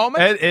in that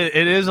moment?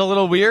 It is a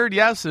little weird,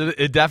 yes.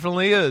 It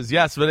definitely is,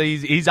 yes. But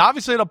he's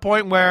obviously at a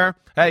point where,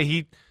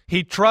 hey,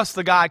 he trusts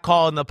the guy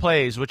calling the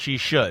plays, which he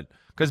should.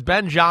 Because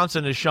Ben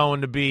Johnson is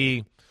shown to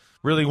be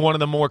really one of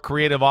the more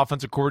creative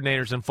offensive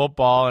coordinators in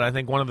football, and I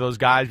think one of those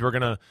guys we're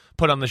going to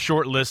put on the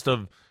short list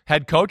of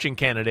head coaching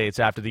candidates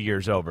after the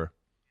year's over.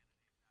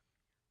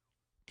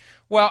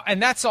 Well,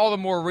 and that's all the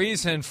more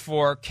reason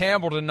for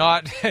Campbell to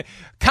not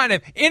kind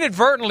of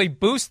inadvertently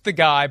boost the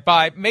guy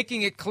by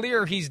making it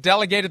clear he's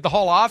delegated the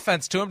whole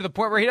offense to him to the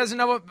point where he doesn't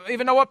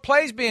even know what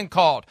play's being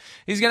called.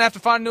 He's going to have to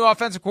find a new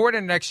offensive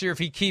coordinator next year if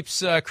he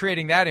keeps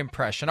creating that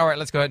impression. All right,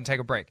 let's go ahead and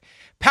take a break.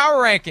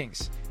 Power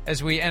rankings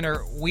as we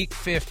enter Week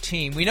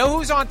 15. We know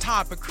who's on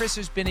top, but Chris,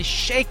 has been a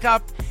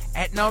shakeup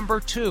at number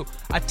 2.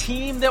 A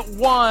team that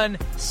won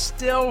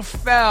still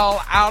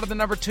fell out of the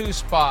number 2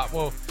 spot.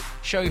 We'll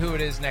show you who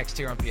it is next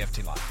here on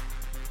PFT Live.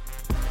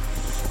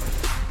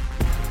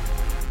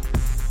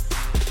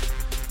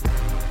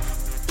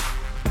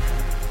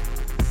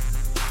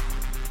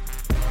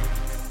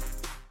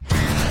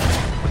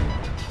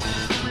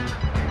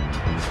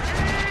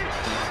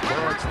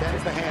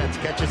 Extends the hands,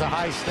 catches a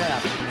high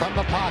snap from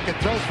the pocket,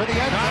 throws for the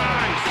end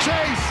zone.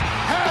 Chase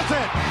has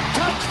it.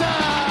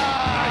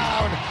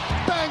 Touchdown!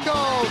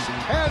 Bengals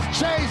as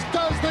Chase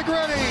does the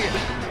gritty.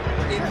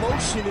 In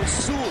motion is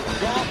Sewell.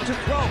 Goff to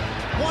throw.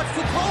 Wants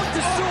to throw it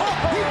to Sewell.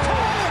 He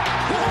caught it.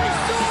 Penei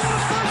Sewell with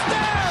a first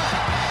down.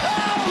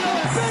 Oh,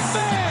 the big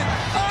man.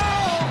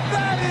 Oh,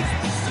 that is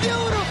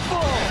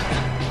beautiful.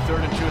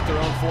 3rd and 2 at their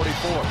own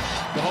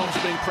 44. Mahomes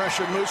being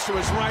pressured, moves to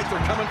his right.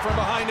 They're coming from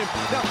behind him.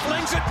 Now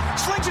slings it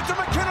to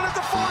McKinnon at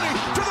the 40,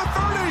 to the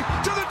 30,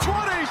 to the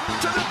 20,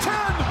 to the 10,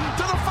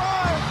 to the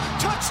 5.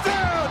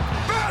 Touchdown!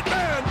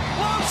 Batman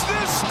loves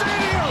this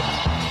stadium!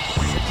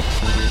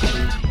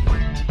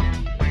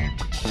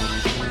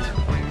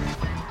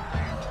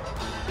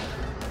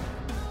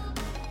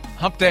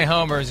 Hump Day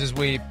Homers as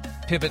we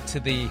pivot to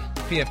the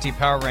PFT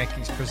Power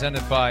Rankings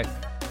presented by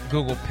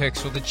Google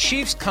Picks. Well, the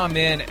Chiefs come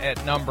in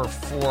at number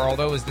 4,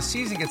 although as the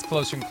season gets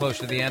closer and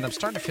closer to the end, I'm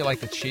starting to feel like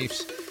the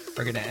Chiefs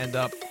are going to end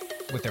up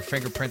with their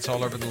fingerprints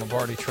all over the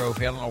Lombardi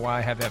Trophy. I don't know why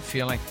I have that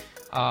feeling,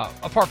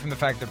 apart from the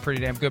fact they're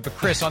pretty damn good. But,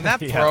 Chris, on that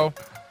throw,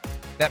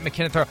 that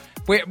McKinnon throw,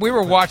 we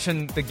were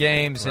watching the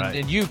games,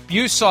 and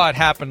you saw it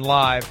happen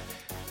live,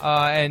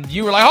 and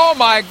you were like, oh,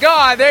 my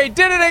God, they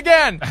did it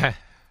again.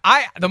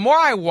 The more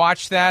I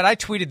watched that, I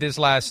tweeted this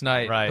last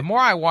night. Right. The more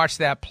I watched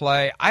that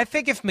play, I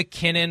think if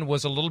McKinnon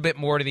was a little bit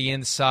more to the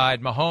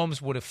inside,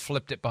 Mahomes would have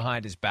flipped it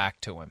behind his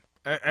back to him.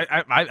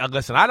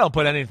 Listen, I don't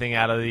put anything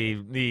out of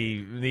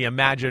the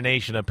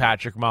imagination of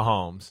Patrick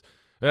Mahomes.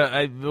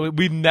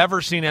 We've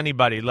never seen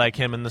anybody like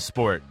him in the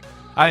sport.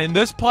 And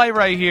this play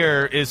right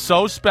here is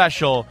so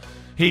special.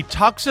 He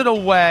tucks it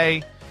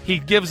away. He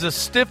gives a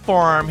stiff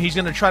arm. He's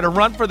going to try to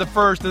run for the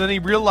first, and then he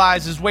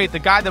realizes, wait, the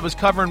guy that was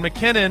covering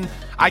McKinnon,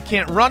 I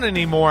can't run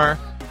anymore,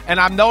 and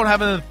I'm not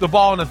having the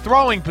ball in a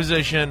throwing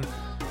position.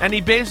 And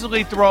he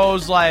basically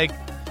throws like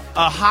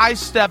a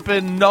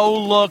high-stepping,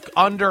 no-look,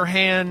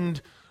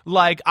 underhand,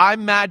 like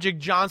I'm Magic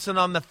Johnson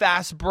on the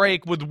fast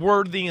break with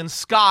Worthy and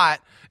Scott,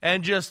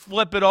 and just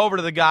flip it over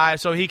to the guy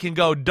so he can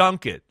go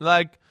dunk it.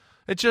 Like,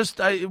 it's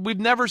just we've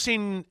never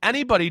seen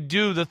anybody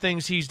do the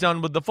things he's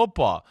done with the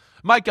football.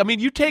 Mike, I mean,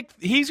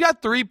 he's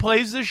got 3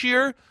 plays this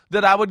year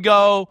that I would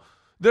go,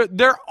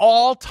 they're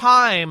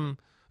all-time,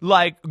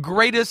 like,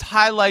 greatest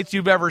highlights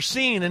you've ever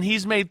seen, and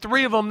he's made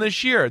 3 of them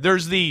this year.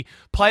 There's the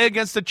play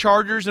against the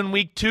Chargers in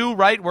week 2,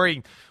 right, where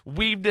he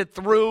weaved it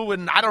through,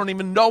 and I don't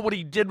even know what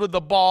he did with the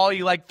ball.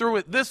 He, like, threw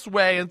it this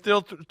way and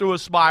threw a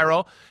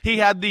spiral. He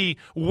had the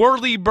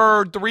whirly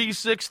bird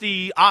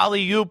 360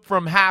 alley-oop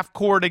from half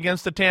court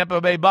against the Tampa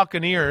Bay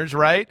Buccaneers,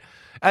 right?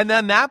 And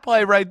then that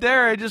play right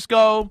there, I just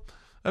go,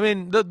 I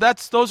mean,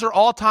 those are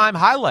all-time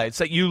highlights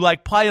that you,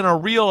 like, play in a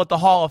reel at the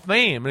Hall of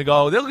Fame and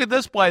go, look at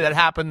this play that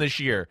happened this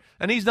year,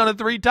 and he's done it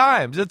 3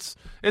 times. It's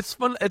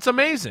fun. It's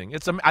amazing.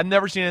 I've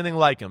never seen anything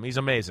like him. He's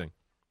amazing.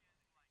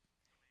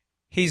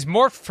 He's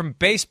morphed from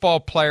baseball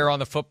player on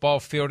the football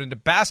field into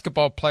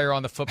basketball player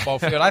on the football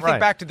field. I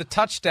think back to the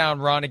touchdown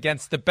run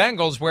against the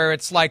Bengals, where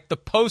it's like the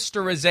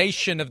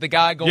posterization of the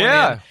guy going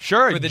in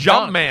for the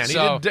jump man.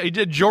 So, he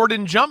did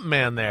Jordan jump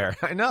man there.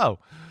 I know.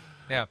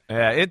 Yeah,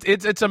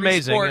 it's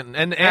amazing,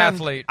 and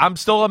athlete. I'm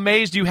still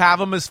amazed you have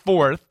them as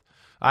 4th.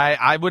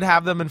 I would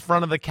have them in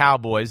front of the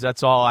Cowboys.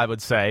 That's all I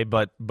would say.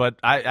 But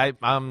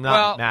I'm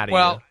not mad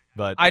at you.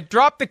 But I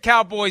dropped the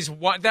Cowboys.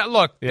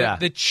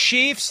 The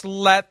Chiefs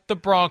let the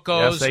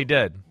Broncos. Yes, they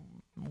did.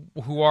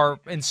 Who are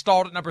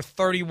installed at number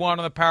 31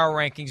 on the power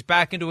rankings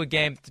back into a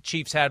game that the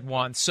Chiefs had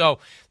won. So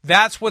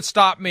that's what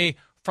stopped me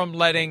from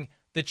letting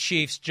the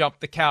Chiefs jump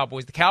the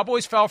Cowboys. The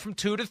Cowboys fell from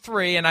 2 to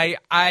 3, and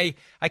I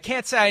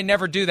can't say I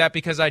never do that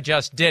because I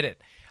just did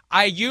it.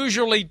 I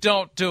usually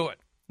don't do it.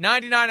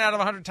 99 out of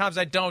 100 times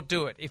I don't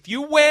do it. If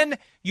you win,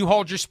 you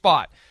hold your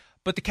spot.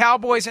 But the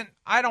Cowboys, and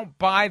I don't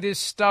buy this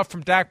stuff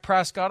from Dak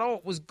Prescott,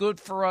 it was good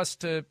for us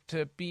to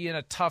be in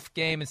a tough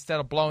game instead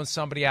of blowing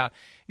somebody out.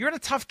 You're in a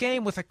tough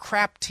game with a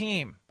crap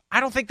team. I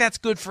don't think that's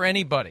good for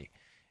anybody.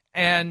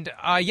 And,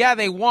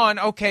 they won.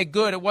 Okay,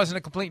 good. It wasn't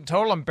a complete and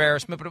total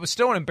embarrassment, but it was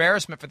still an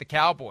embarrassment for the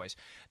Cowboys.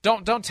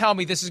 Don't tell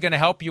me this is going to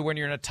help you when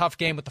you're in a tough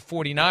game with the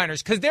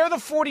 49ers, because they're the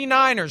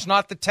 49ers,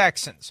 not the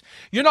Texans.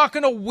 You're not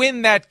going to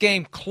win that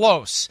game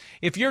close.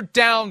 If you're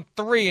down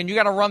 3 and you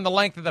got to run the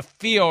length of the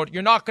field,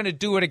 you're not going to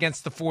do it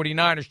against the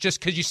 49ers just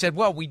because you said,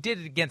 well, we did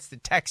it against the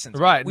Texans.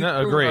 Right. We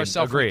proved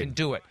agreed. We can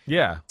do it.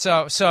 Yeah.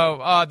 So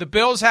the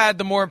Bills had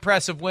the more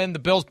impressive win. The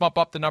Bills bump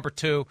up to number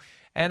 2.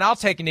 And I'll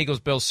take an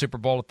Eagles-Bills Super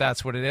Bowl if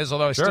that's what it is,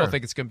 although I still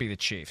think it's going to be the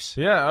Chiefs.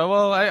 Yeah,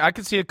 well, I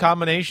could see a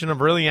combination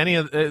of really any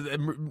of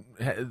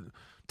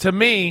to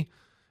me,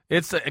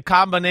 it's a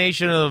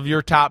combination of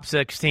your top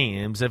 6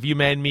 teams. If you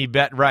made me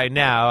bet right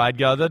now, I'd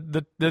go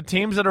the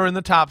teams that are in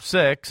the top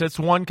 6, it's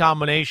one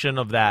combination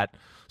of that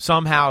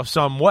somehow,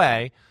 some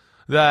way.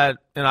 And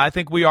I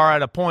think we are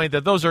at a point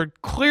that those are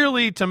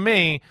clearly, to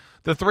me,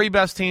 the 3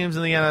 best teams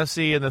in the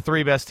NFC and the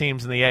 3 best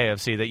teams in the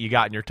AFC that you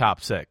got in your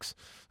top 6.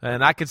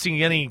 And I could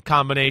see any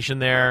combination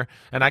there,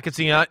 and I could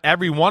see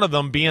every one of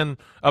them being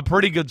a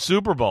pretty good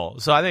Super Bowl.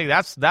 So I think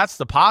that's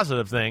the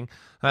positive thing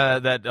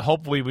that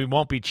hopefully we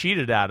won't be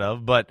cheated out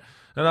of. But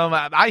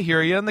I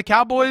hear you. And the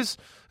Cowboys,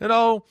 that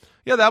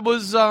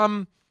was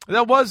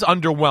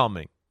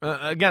underwhelming.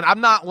 Again,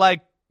 I'm not like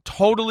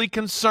totally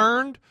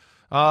concerned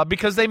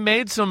because they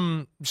made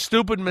some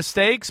stupid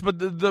mistakes,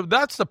 but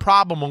that's the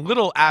problem a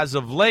little as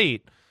of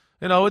late.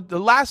 The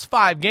last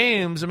 5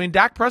 games, I mean,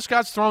 Dak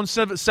Prescott's thrown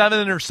 7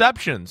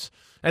 interceptions.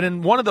 And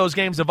in one of those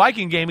games, the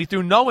Viking game, he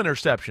threw no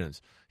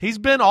interceptions. He's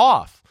been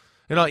off.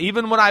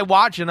 Even when I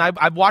watch, and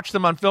I've watched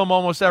them on film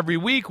almost every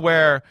week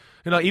where,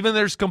 even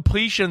there's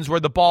completions where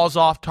the ball's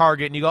off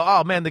target and you go,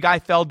 oh, man, the guy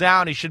fell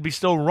down. He should be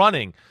still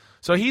running.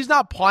 So he's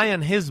not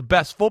playing his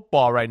best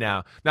football right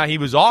now. Now, he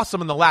was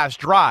awesome in the last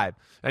drive,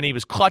 and he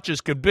was clutch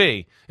as could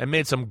be and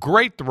made some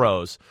great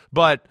throws.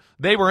 But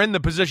they were in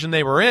the position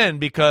they were in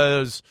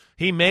because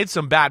he made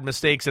some bad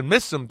mistakes and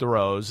missed some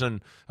throws.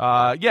 And,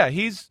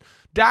 Dak's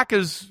got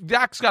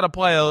to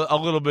play a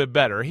little bit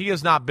better. He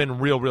has not been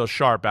real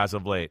sharp as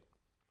of late.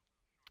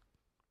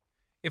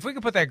 If we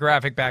could put that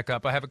graphic back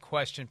up, I have a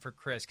question for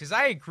Chris, because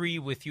I agree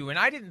with you, and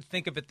I didn't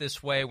think of it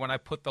this way when I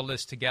put the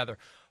list together.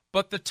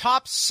 But the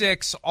top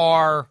 6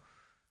 are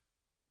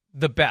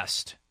the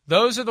best.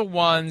 Those are the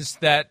ones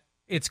that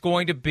it's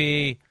going to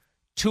be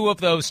 2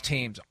 of those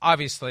teams.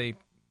 Obviously,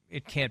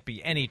 it can't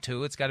be any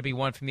 2. It's got to be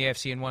one from the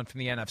AFC and one from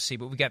the NFC.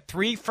 But we got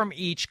 3 from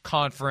each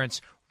conference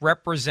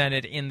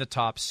represented in the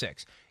top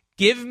 6.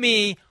 Give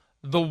me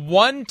the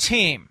one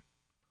team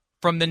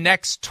from the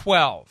next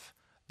 12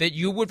 that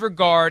you would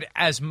regard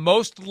as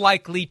most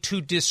likely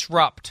to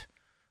disrupt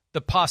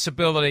the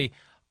possibility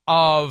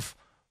of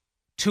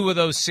 2 of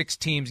those 6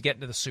 teams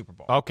getting to the Super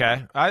Bowl.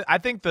 Okay. I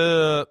think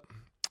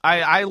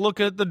I look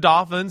at the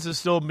Dolphins as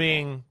still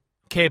being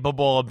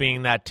capable of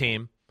being that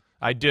team.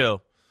 I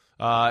do.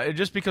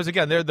 Just because,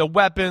 again, they're the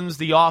weapons,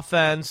 the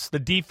offense, the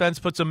defense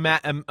puts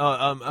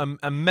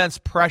immense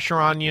pressure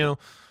on you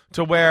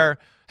to where,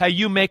 hey,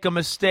 you make a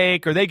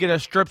mistake or they get a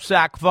strip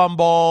sack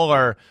fumble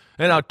or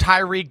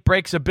Tyreek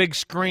breaks a big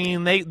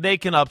screen, they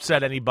can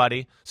upset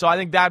anybody. So I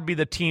think that'd be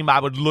the team I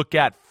would look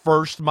at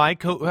first,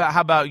 Mike.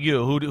 How about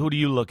you? Who do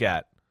you look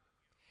at?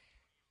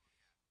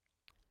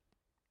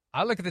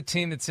 I look at the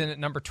team that's in at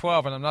number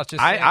 12, and I'm not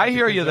just I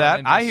hear you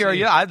that. I hear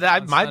you.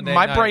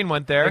 My brain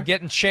went there. They're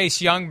getting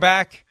Chase Young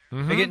back.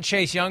 Mm-hmm. They're getting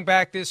Chase Young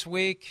back this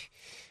week.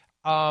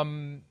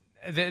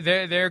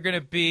 They're going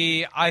to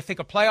be, I think,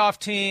 a playoff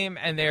team,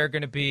 and they're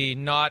going to be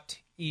not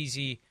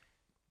easy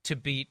to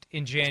beat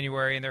in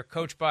January. And they're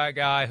coached by a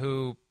guy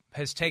who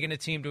has taken a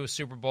team to a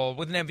Super Bowl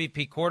with an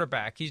MVP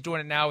quarterback. He's doing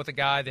it now with a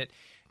guy that,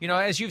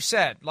 as you've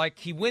said, like,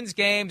 he wins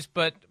games,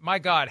 but my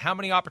God, how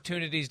many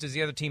opportunities does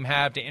the other team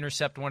have to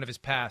intercept one of his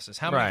passes?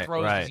 How many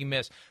throws does he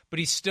miss? But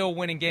he's still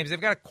winning games.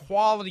 They've got a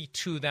quality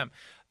to them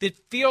that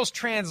feels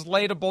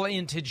translatable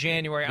into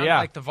January,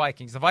 unlike the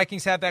Vikings. The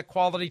Vikings have that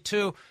quality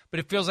too, but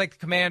it feels like the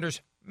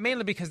Commanders,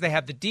 mainly because they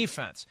have the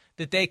defense,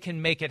 that they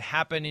can make it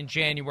happen in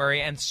January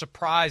and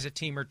surprise a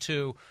team or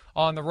 2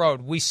 on the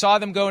road. We saw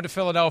them go into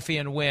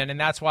Philadelphia and win, and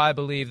that's why I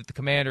believe that the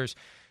Commanders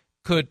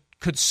could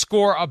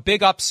score a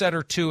big upset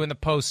or 2 in the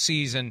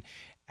postseason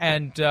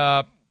and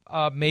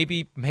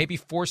maybe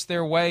force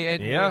their way.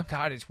 And,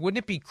 God, wouldn't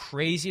it be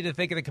crazy to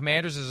think of the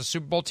Commanders as a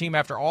Super Bowl team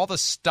after all the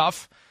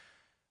stuff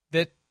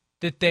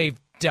that they've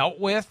dealt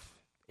with,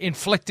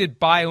 inflicted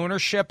by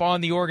ownership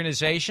on the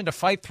organization, to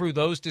fight through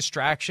those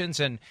distractions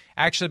and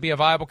actually be a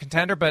viable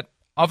contender? But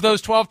of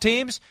those 12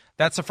 teams,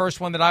 that's the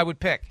first one that I would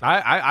pick.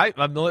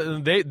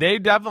 They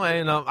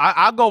definitely,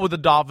 I'll go with the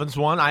Dolphins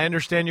one. I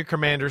understand your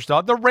Commanders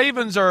stuff. The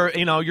Ravens are,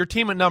 your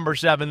team at number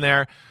 7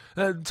 there.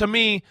 To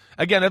me,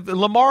 again, if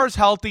Lamar's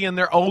healthy and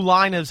their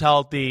O-line is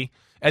healthy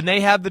and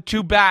they have the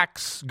 2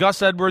 backs,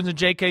 Gus Edwards and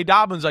J.K.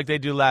 Dobbins, like they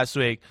do last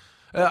week,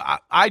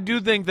 I do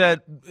think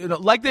that,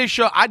 like they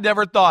show, I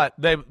never thought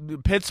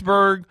that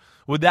Pittsburgh,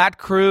 with that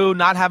crew,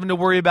 not having to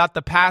worry about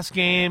the pass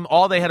game,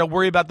 all they had to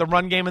worry about the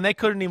run game, and they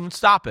couldn't even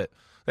stop it.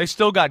 They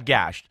still got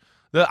gashed.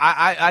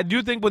 I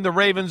do think when the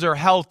Ravens are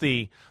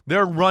healthy,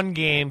 their run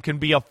game can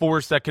be a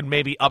force that can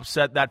maybe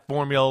upset that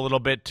formula a little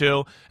bit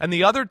too. And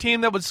the other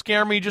team that would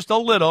scare me just a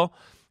little,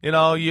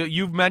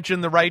 you've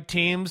mentioned the right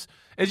teams,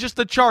 is just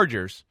the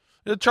Chargers.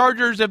 The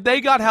Chargers, if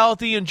they got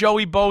healthy and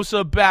Joey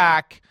Bosa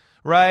back,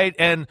 right,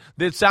 and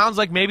it sounds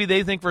like maybe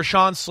they think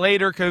Rashawn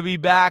Slater could be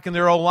back and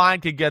their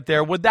O-line could get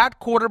there. With that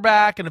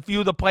quarterback and a few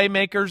of the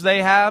playmakers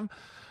they have,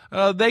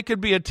 they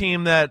could be a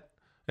team that,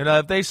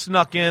 if they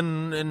snuck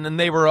in and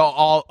they were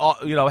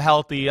all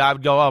healthy, I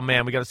would go, oh,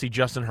 man, we got to see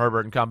Justin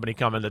Herbert and company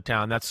come into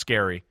town. That's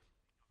scary.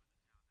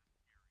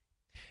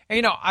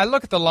 And, I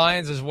look at the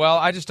Lions as well.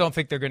 I just don't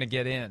think they're going to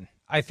get in.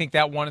 I think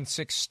that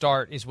 1-6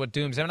 start is what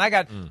dooms them. And I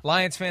got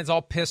Lions fans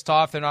all pissed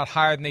off. They're not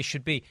higher than they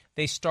should be.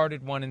 They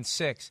started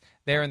 1-6.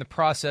 They're in the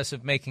process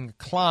of making a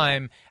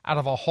climb out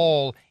of a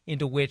hole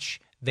into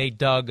which they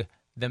dug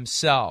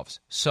themselves.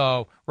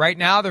 So right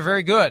now they're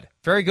very good,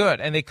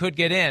 and they could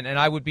get in. And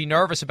I would be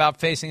nervous about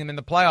facing them in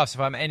the playoffs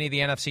if I'm any of the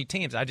NFC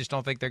teams. I just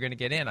don't think they're going to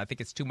get in. I think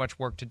it's too much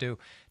work to do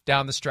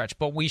down the stretch.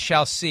 But we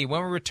shall see.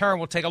 When we return,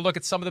 we'll take a look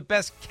at some of the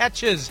best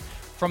catches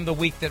from the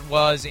week that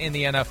was in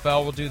the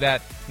NFL. We'll do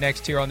that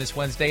next here on this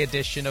Wednesday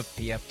edition of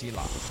PFT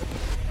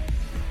Live.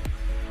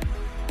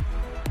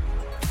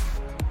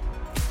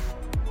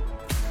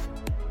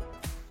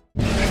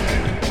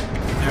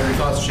 Have your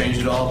thoughts changed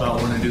at all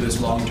about wanting to do this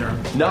long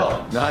term?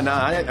 No, I'm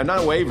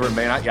not wavering,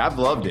 man. I've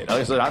loved it.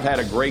 Like I said, I've had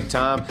a great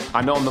time.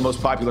 I know I'm the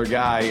most popular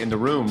guy in the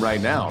room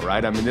right now,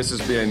 right? I mean, this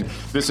has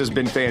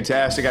been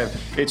fantastic.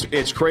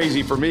 It's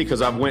crazy for me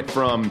because I went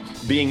from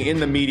being in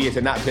the media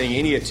to not paying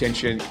any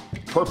attention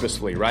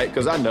purposely, right?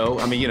 Because I know,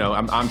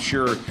 I'm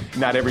sure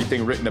not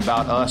everything written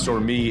about us or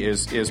me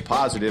is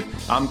positive.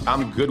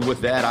 I'm good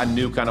with that. I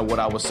knew kind of what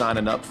I was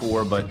signing up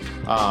for, but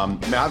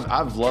man,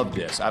 I've loved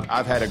this.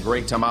 I've had a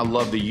great time. I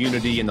love the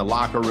unity in the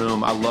locker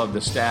room. I love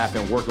the staff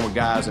and working with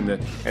guys and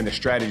the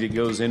strategy that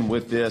goes in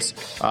with this.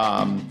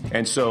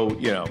 And so,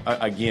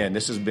 again,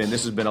 this has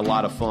been a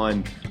lot of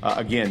fun.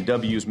 Again,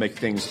 W's make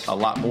things a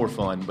lot more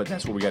fun, but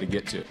that's where we got to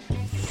get to.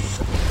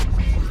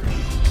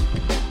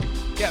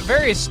 Yeah,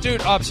 very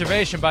astute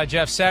observation by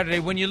Jeff Saturday.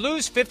 When you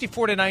lose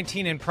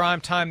 54-19 in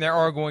prime time, there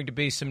are going to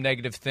be some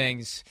negative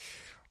things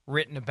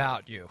written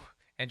about you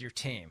and your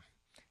team.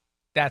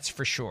 That's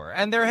for sure.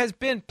 And there has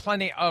been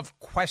plenty of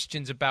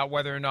questions about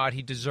whether or not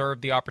he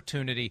deserved the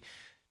opportunity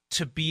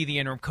to be the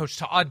interim coach,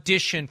 to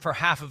audition for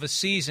half of a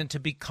season to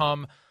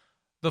become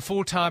the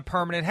full-time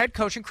permanent head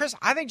coach. And, Chris,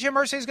 I think Jim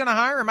Irsay is going to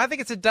hire him. I think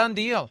it's a done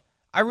deal.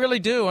 I really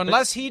do,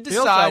 unless he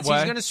decides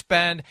he's going to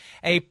spend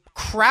a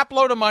crap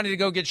load of money to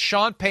go get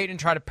Sean Payton,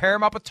 try to pair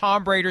him up with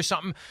Tom Brady or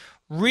something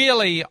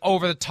really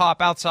over the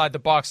top, outside the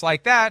box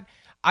like that.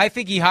 I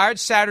think he hired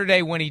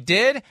Saturday when he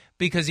did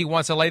because he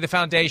wants to lay the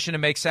foundation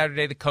and make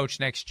Saturday the coach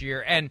next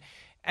year. And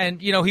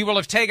you know, he will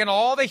have taken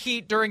all the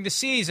heat during the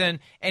season,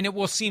 and it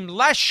will seem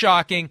less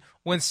shocking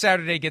when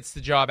Saturday gets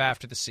the job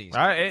after the season.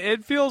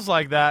 It feels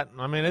like that.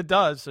 I mean, it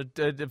does.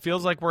 It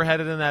feels like we're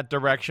headed in that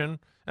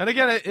direction. And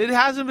again, it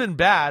hasn't been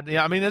bad.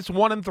 Yeah, I mean, it's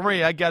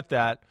 1-3. I get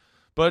that.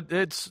 But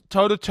it's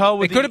toe-to-toe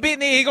with They could have beaten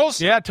the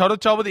Eagles. Yeah,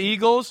 toe-to-toe with the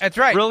Eagles. That's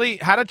right. Really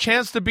had a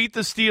chance to beat the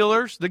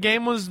Steelers. The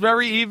game was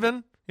very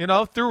even,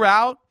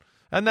 throughout.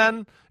 And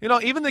then,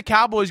 even the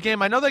Cowboys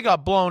game, I know they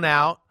got blown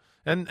out.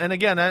 And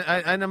again,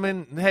 I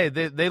mean, hey,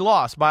 they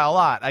lost by a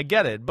lot. I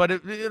get it. But,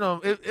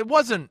 it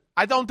wasn't –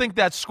 I don't think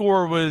that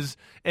score was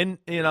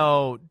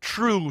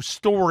true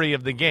story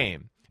of the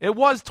game. It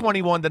was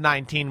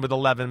 21-19 with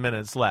 11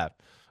 minutes left.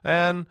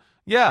 And,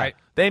 yeah,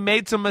 They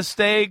made some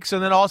mistakes,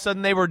 and then all of a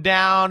sudden they were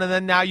down, and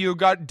then now you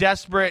got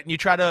desperate, and you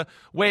try to,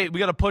 wait, we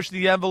got to push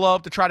the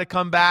envelope to try to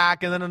come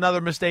back, and then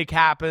another mistake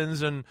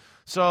happens. And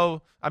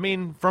so, I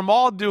mean, from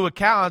all due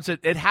accounts,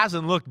 it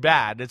hasn't looked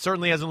bad. It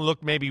certainly hasn't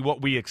looked maybe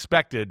what we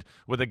expected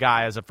with a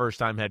guy as a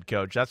first-time head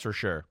coach. That's for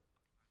sure.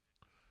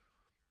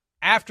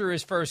 After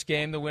his first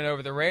game, the win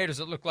over the Raiders,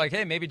 it looked like,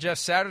 hey, maybe Jeff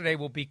Saturday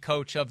will be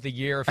coach of the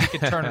year. If he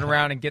could turn it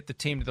around and get the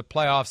team to the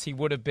playoffs, he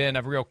would have been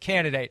a real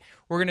candidate.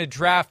 We're going to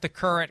draft the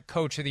current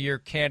coach of the year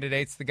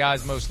candidates, the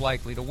guys most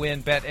likely to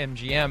win.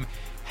 BetMGM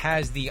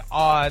has the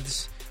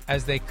odds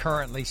as they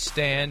currently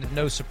stand.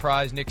 No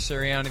surprise, Nick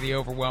Sirianni, the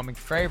overwhelming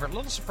favorite. A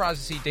little surprised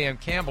to see Dan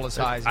Campbell as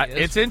high as he is.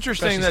 It's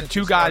interesting that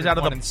two guys out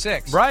of the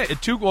 1-6. Right.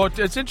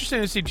 It's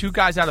interesting to see two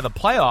guys out of the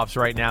playoffs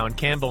right now, and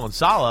Campbell and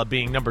Saleh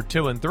being number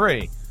 2 and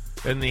 3.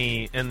 In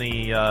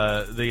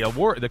the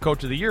award, the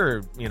Coach of the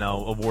Year,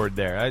 award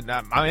there.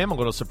 I am a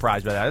little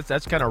surprised by that.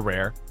 That's kind of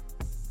rare.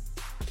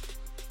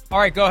 All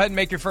right, go ahead and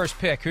make your first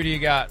pick. Who do you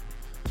got?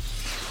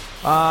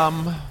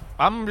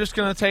 I'm just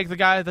going to take the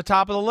guy at the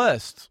top of the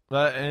list.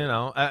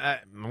 I'm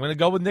going to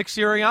go with Nick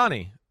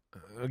Sirianni.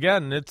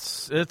 Again,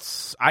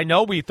 it's. I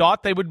know we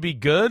thought they would be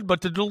good,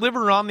 but to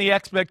deliver on the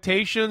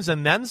expectations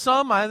and then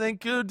some, I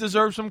think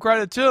deserves some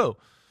credit too.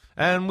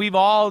 And we've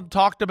all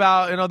talked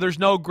about, there's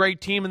no great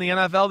team in the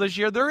NFL this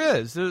year. There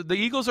is. The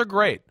Eagles are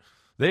great.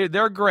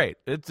 They're great.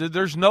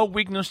 There's no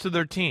weakness to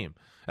their team.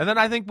 And then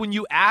I think when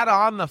you add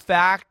on the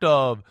fact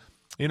of,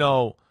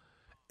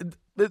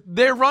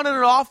 they're running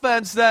an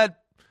offense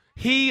that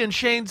he and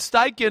Shane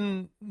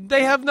Steichen,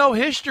 they have no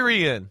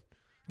history in.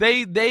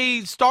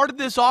 They started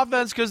this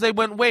offense because they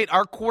went, wait,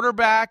 our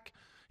quarterback,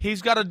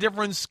 he's got a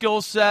different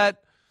skill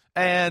set.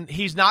 And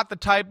he's not the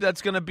type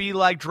that's going to be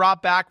like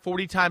drop back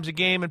 40 times a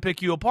game and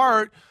pick you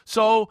apart.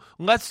 So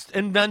let's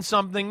invent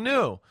something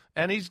new.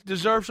 And he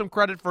deserves some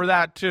credit for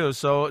that too.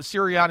 So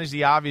Sirianni's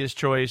the obvious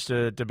choice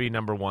to be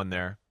number 1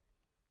 there.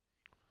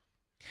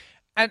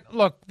 And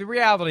look, the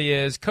reality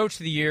is Coach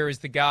of the Year is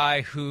the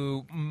guy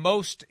who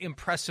most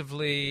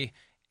impressively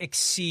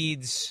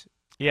exceeds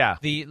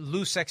the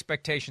loose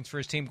expectations for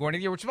his team going into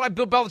the year, which is why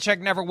Bill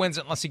Belichick never wins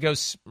it unless he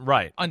goes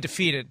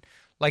undefeated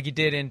like he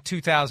did in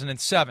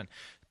 2007.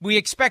 We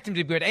expect him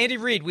to be good. Andy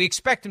Reid, we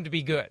expect him to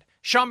be good.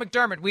 Sean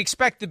McDermott, we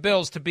expect the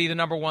Bills to be the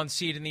number 1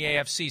 seed in the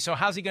AFC. So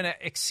how's he going to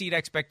exceed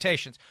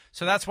expectations?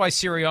 So that's why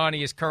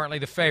Sirianni is currently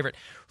the favorite.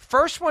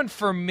 First one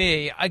for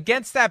me,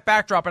 against that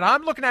backdrop, and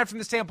I'm looking at it from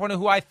the standpoint of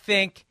who I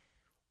think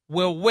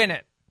will win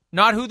it.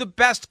 Not who the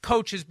best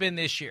coach has been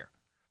this year,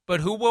 but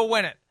who will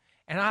win it.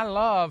 And I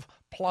love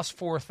plus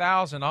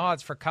 4,000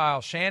 odds for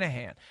Kyle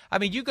Shanahan. I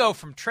mean, you go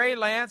from Trey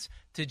Lance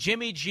to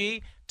Jimmy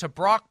G to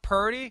Brock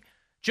Purdy.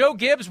 Joe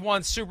Gibbs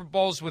won Super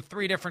Bowls with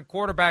 3 different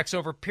quarterbacks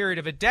over a period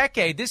of a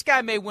decade. This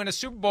guy may win a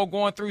Super Bowl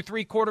going through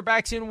 3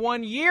 quarterbacks in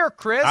 1 year,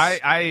 Chris.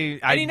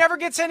 And he never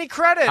gets any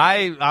credit.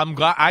 I'm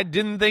glad.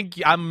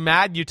 I'm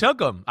mad you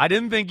took him. I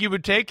didn't think you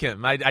would take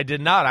him. I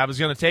did not. I was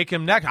going to take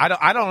him next.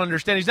 I don't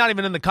understand. He's not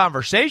even in the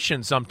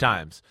conversation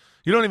sometimes.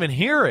 You don't even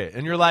hear it.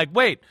 And you're like,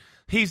 wait,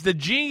 he's the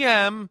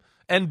GM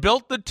and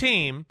built the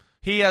team.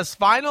 He has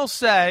final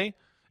say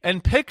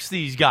and picks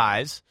these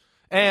guys.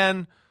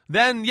 And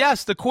then,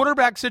 yes, the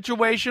quarterback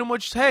situation,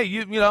 which, hey,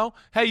 you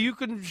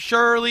can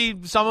surely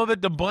some of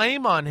it to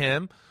blame on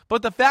him.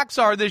 But the facts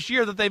are this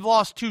year that they've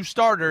lost 2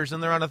 starters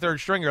and they're on a 3rd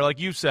stringer, like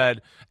you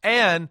said.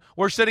 And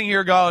we're sitting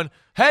here going,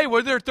 hey,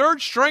 with their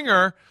 3rd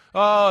stringer,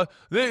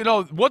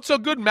 what's a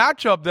good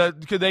matchup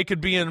that they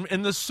could be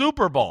in the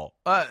Super Bowl?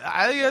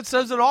 I think it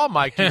says it all,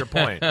 Mike, to your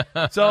point.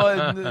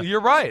 So you're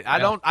right. I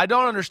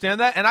don't understand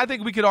that. And I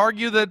think we could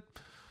argue that,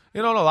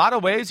 in a lot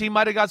of ways, he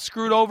might have got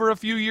screwed over a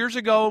few years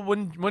ago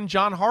when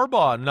John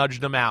Harbaugh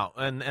nudged him out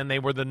and they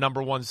were the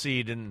number 1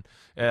 seed in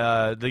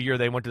the year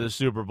they went to the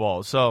Super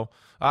Bowl. So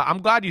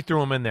I'm glad you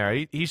threw him in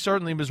there. He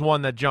certainly was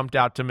one that jumped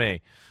out to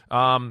me.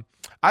 I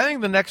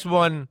think the next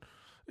one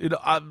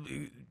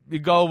you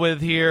go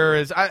with here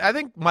is I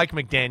think Mike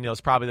McDaniel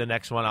is probably the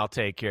next one I'll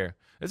take here.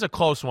 It's a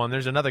close one.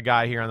 There's another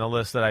guy here on the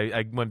list that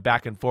I went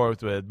back and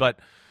forth with, but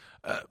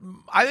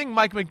I think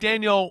Mike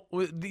McDaniel,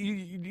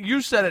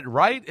 you said it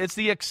right. It's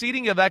the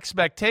exceeding of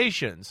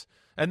expectations.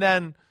 And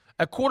then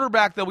a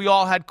quarterback that we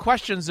all had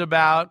questions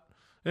about,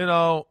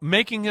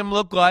 making him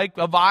look like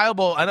a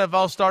viable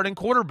NFL starting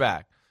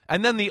quarterback.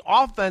 And then the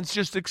offense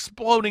just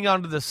exploding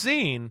onto the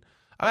scene.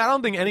 I mean, I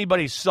don't think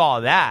anybody saw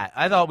that.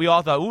 We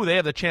all thought, ooh, they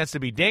have the chance to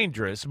be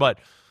dangerous. But,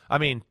 I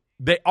mean,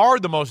 they are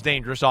the most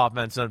dangerous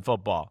offense in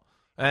football.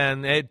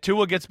 And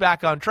Tua gets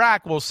back on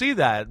track, we'll see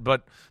that.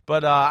 But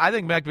I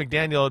think Mike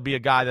McDaniel would be a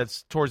guy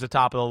that's towards the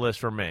top of the list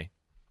for me.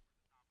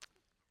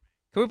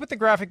 Can we put the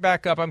graphic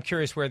back up? I'm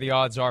curious where the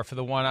odds are for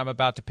the one I'm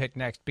about to pick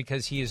next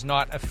because he is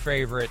not a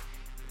favorite.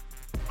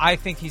 I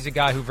think he's a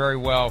guy who very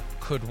well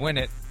could win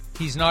it.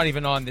 He's not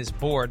even on this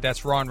board.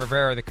 That's Ron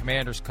Rivera, the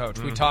Commanders coach.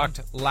 We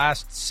talked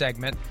last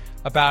segment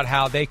about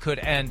how they could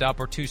end up,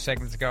 or 2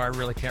 segments ago, I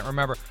really can't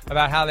remember,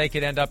 about how they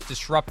could end up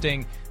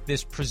disrupting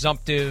this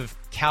presumptive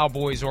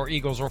Cowboys or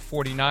Eagles or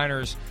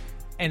 49ers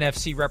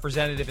NFC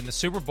representative in the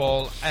Super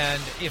Bowl.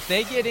 And if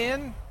they get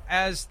in,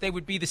 as they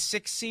would be the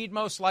 6th seed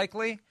most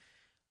likely,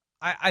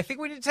 I think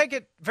we need to take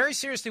it very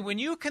seriously when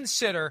you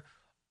consider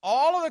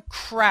all of the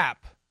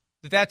crap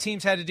that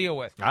team's had to deal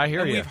with. I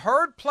hear you. We've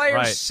heard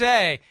players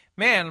say,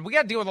 man, we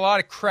got to deal with a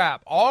lot of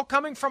crap, all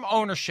coming from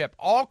ownership,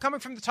 all coming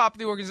from the top of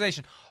the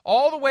organization,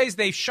 all the ways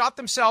they've shot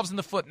themselves in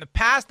the foot in the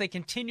past. They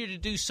continue to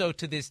do so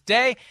to this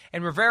day,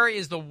 and Rivera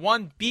is the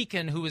one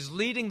beacon who is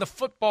leading the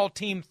football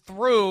team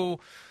through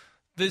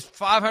this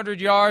 500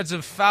 yards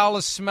of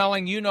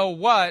foulest-smelling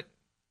you-know-what.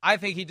 I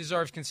think he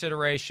deserves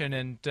consideration,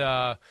 and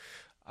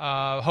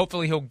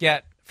hopefully he'll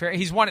get fair.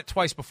 He's won it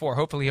twice before.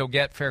 Hopefully he'll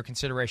get fair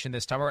consideration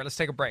this time. All right, let's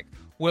take a break.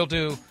 We'll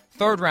do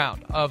third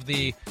round of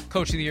the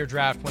Coach of the Year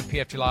draft when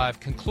PFT Live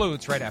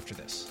concludes right after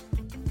this.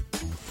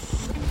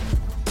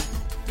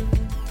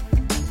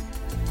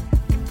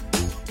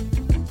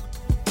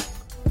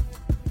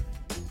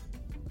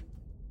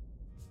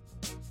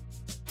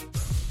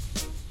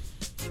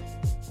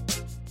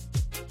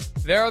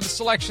 There are the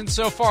selections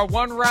so far.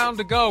 1 round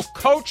to go.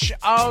 Coach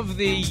of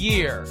the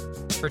Year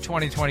for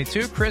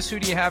 2022. Chris, who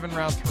do you have in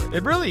round 3?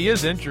 It really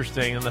is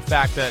interesting in the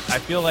fact that I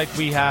feel like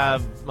we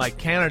have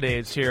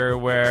candidates here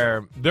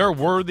where they're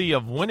worthy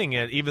of winning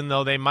it, even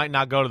though they might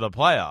not go to the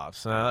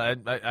playoffs.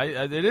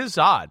 It is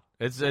odd.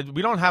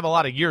 We don't have a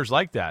lot of years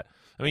like that.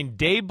 I mean,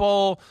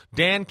 Daboll,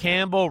 Dan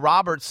Campbell,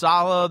 Robert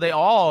Saleh, they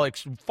all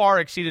far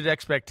exceeded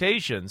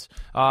expectations.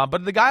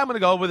 But the guy I'm going to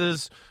go with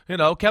is,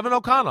 Kevin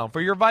O'Connell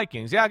for your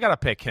Vikings. Yeah, I got to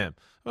pick him.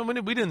 I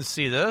mean, we didn't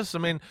see this. I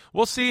mean,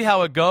 we'll see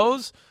how it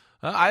goes.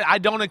 I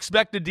don't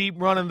expect a deep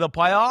run in the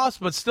playoffs,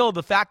 but still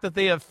the fact that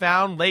they have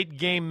found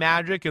late-game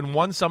magic and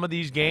won some of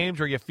these games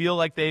where you feel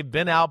like they've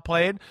been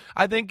outplayed,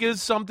 I think is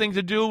something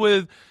to do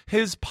with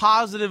his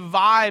positive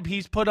vibe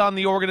he's put on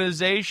the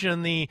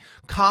organization, the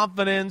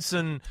confidence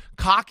and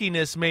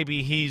cockiness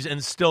maybe he's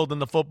instilled in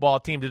the football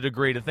team to a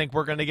degree to think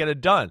we're going to get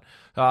it done.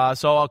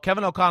 So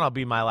Kevin O'Connell will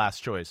be my last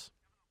choice.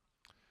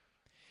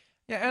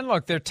 Yeah, and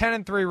look, they're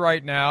 10-3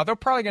 right now. They're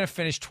probably going to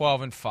finish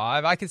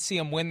 12-5. I could see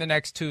them win the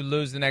next 2,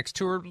 lose the next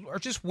 2, or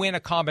just win a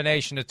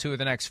combination of 2 of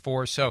the next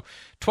 4. So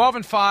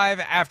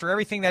 12-5 after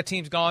everything that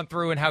team's gone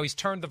through and how he's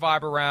turned the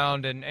vibe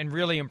around and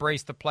really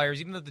embraced the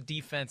players. Even though the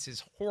defense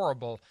is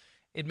horrible,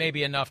 it may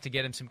be enough to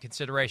get him some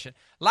consideration.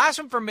 Last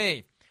one for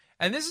me.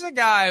 And this is a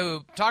guy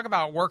who, talk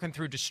about working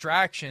through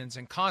distractions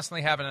and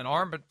constantly having an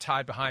arm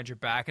tied behind your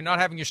back and not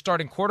having your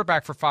starting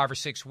quarterback for 5 or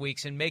 6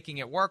 weeks and making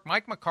it work.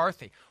 Mike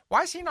McCarthy.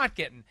 Why is he not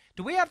getting?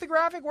 Do we have the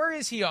graphic? Where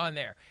is he on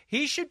there?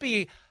 He should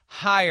be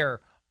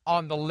higher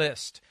on the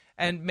list.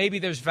 And maybe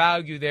there's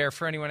value there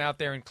for anyone out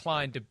there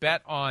inclined to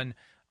bet on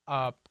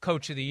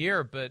Coach of the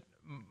Year. But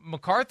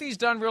McCarthy's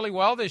done really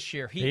well this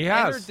year. He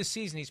entered the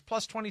season. He's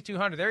plus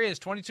 2,200. There he is,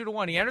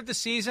 22-1. He entered the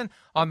season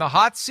on the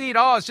hot seat.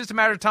 Oh, it's just a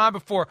matter of time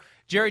before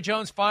Jerry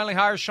Jones finally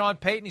hires Sean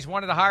Payton. He's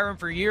wanted to hire him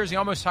for years. He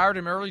almost hired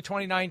him early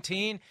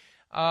 2019.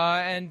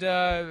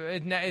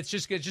 It's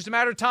just a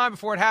matter of time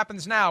before it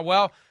happens now.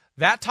 Well,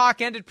 that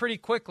talk ended pretty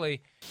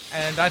quickly,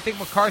 and I think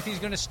McCarthy's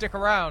going to stick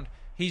around.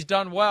 He's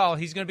done well.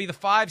 He's going to be the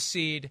 5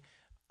 seed,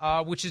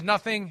 which is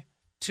nothing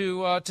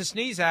to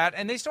sneeze at,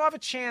 and they still have a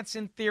chance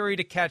in theory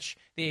to catch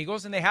the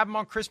Eagles, and they have them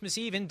on Christmas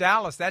Eve in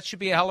Dallas. That should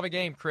be a hell of a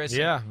game, Chris.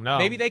 Yeah, no.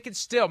 Maybe they could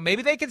still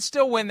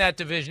win that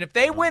division. If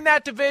they win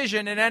that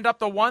division and end up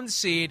the 1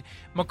 seed,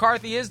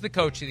 McCarthy is the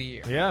Coach of the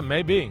Year. Yeah,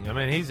 maybe. I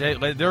mean,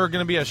 they're going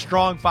to be a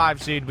strong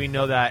 5 seed. We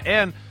know that,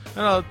 and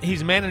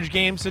he's managed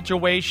game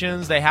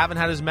situations. They haven't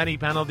had as many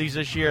penalties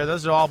this year.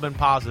 Those have all been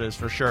positives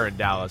for sure in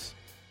Dallas.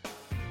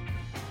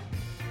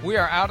 We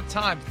are out of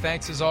time.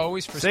 Thanks, as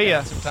always, for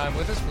spending some time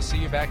with us. We'll see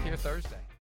you back here Thursday.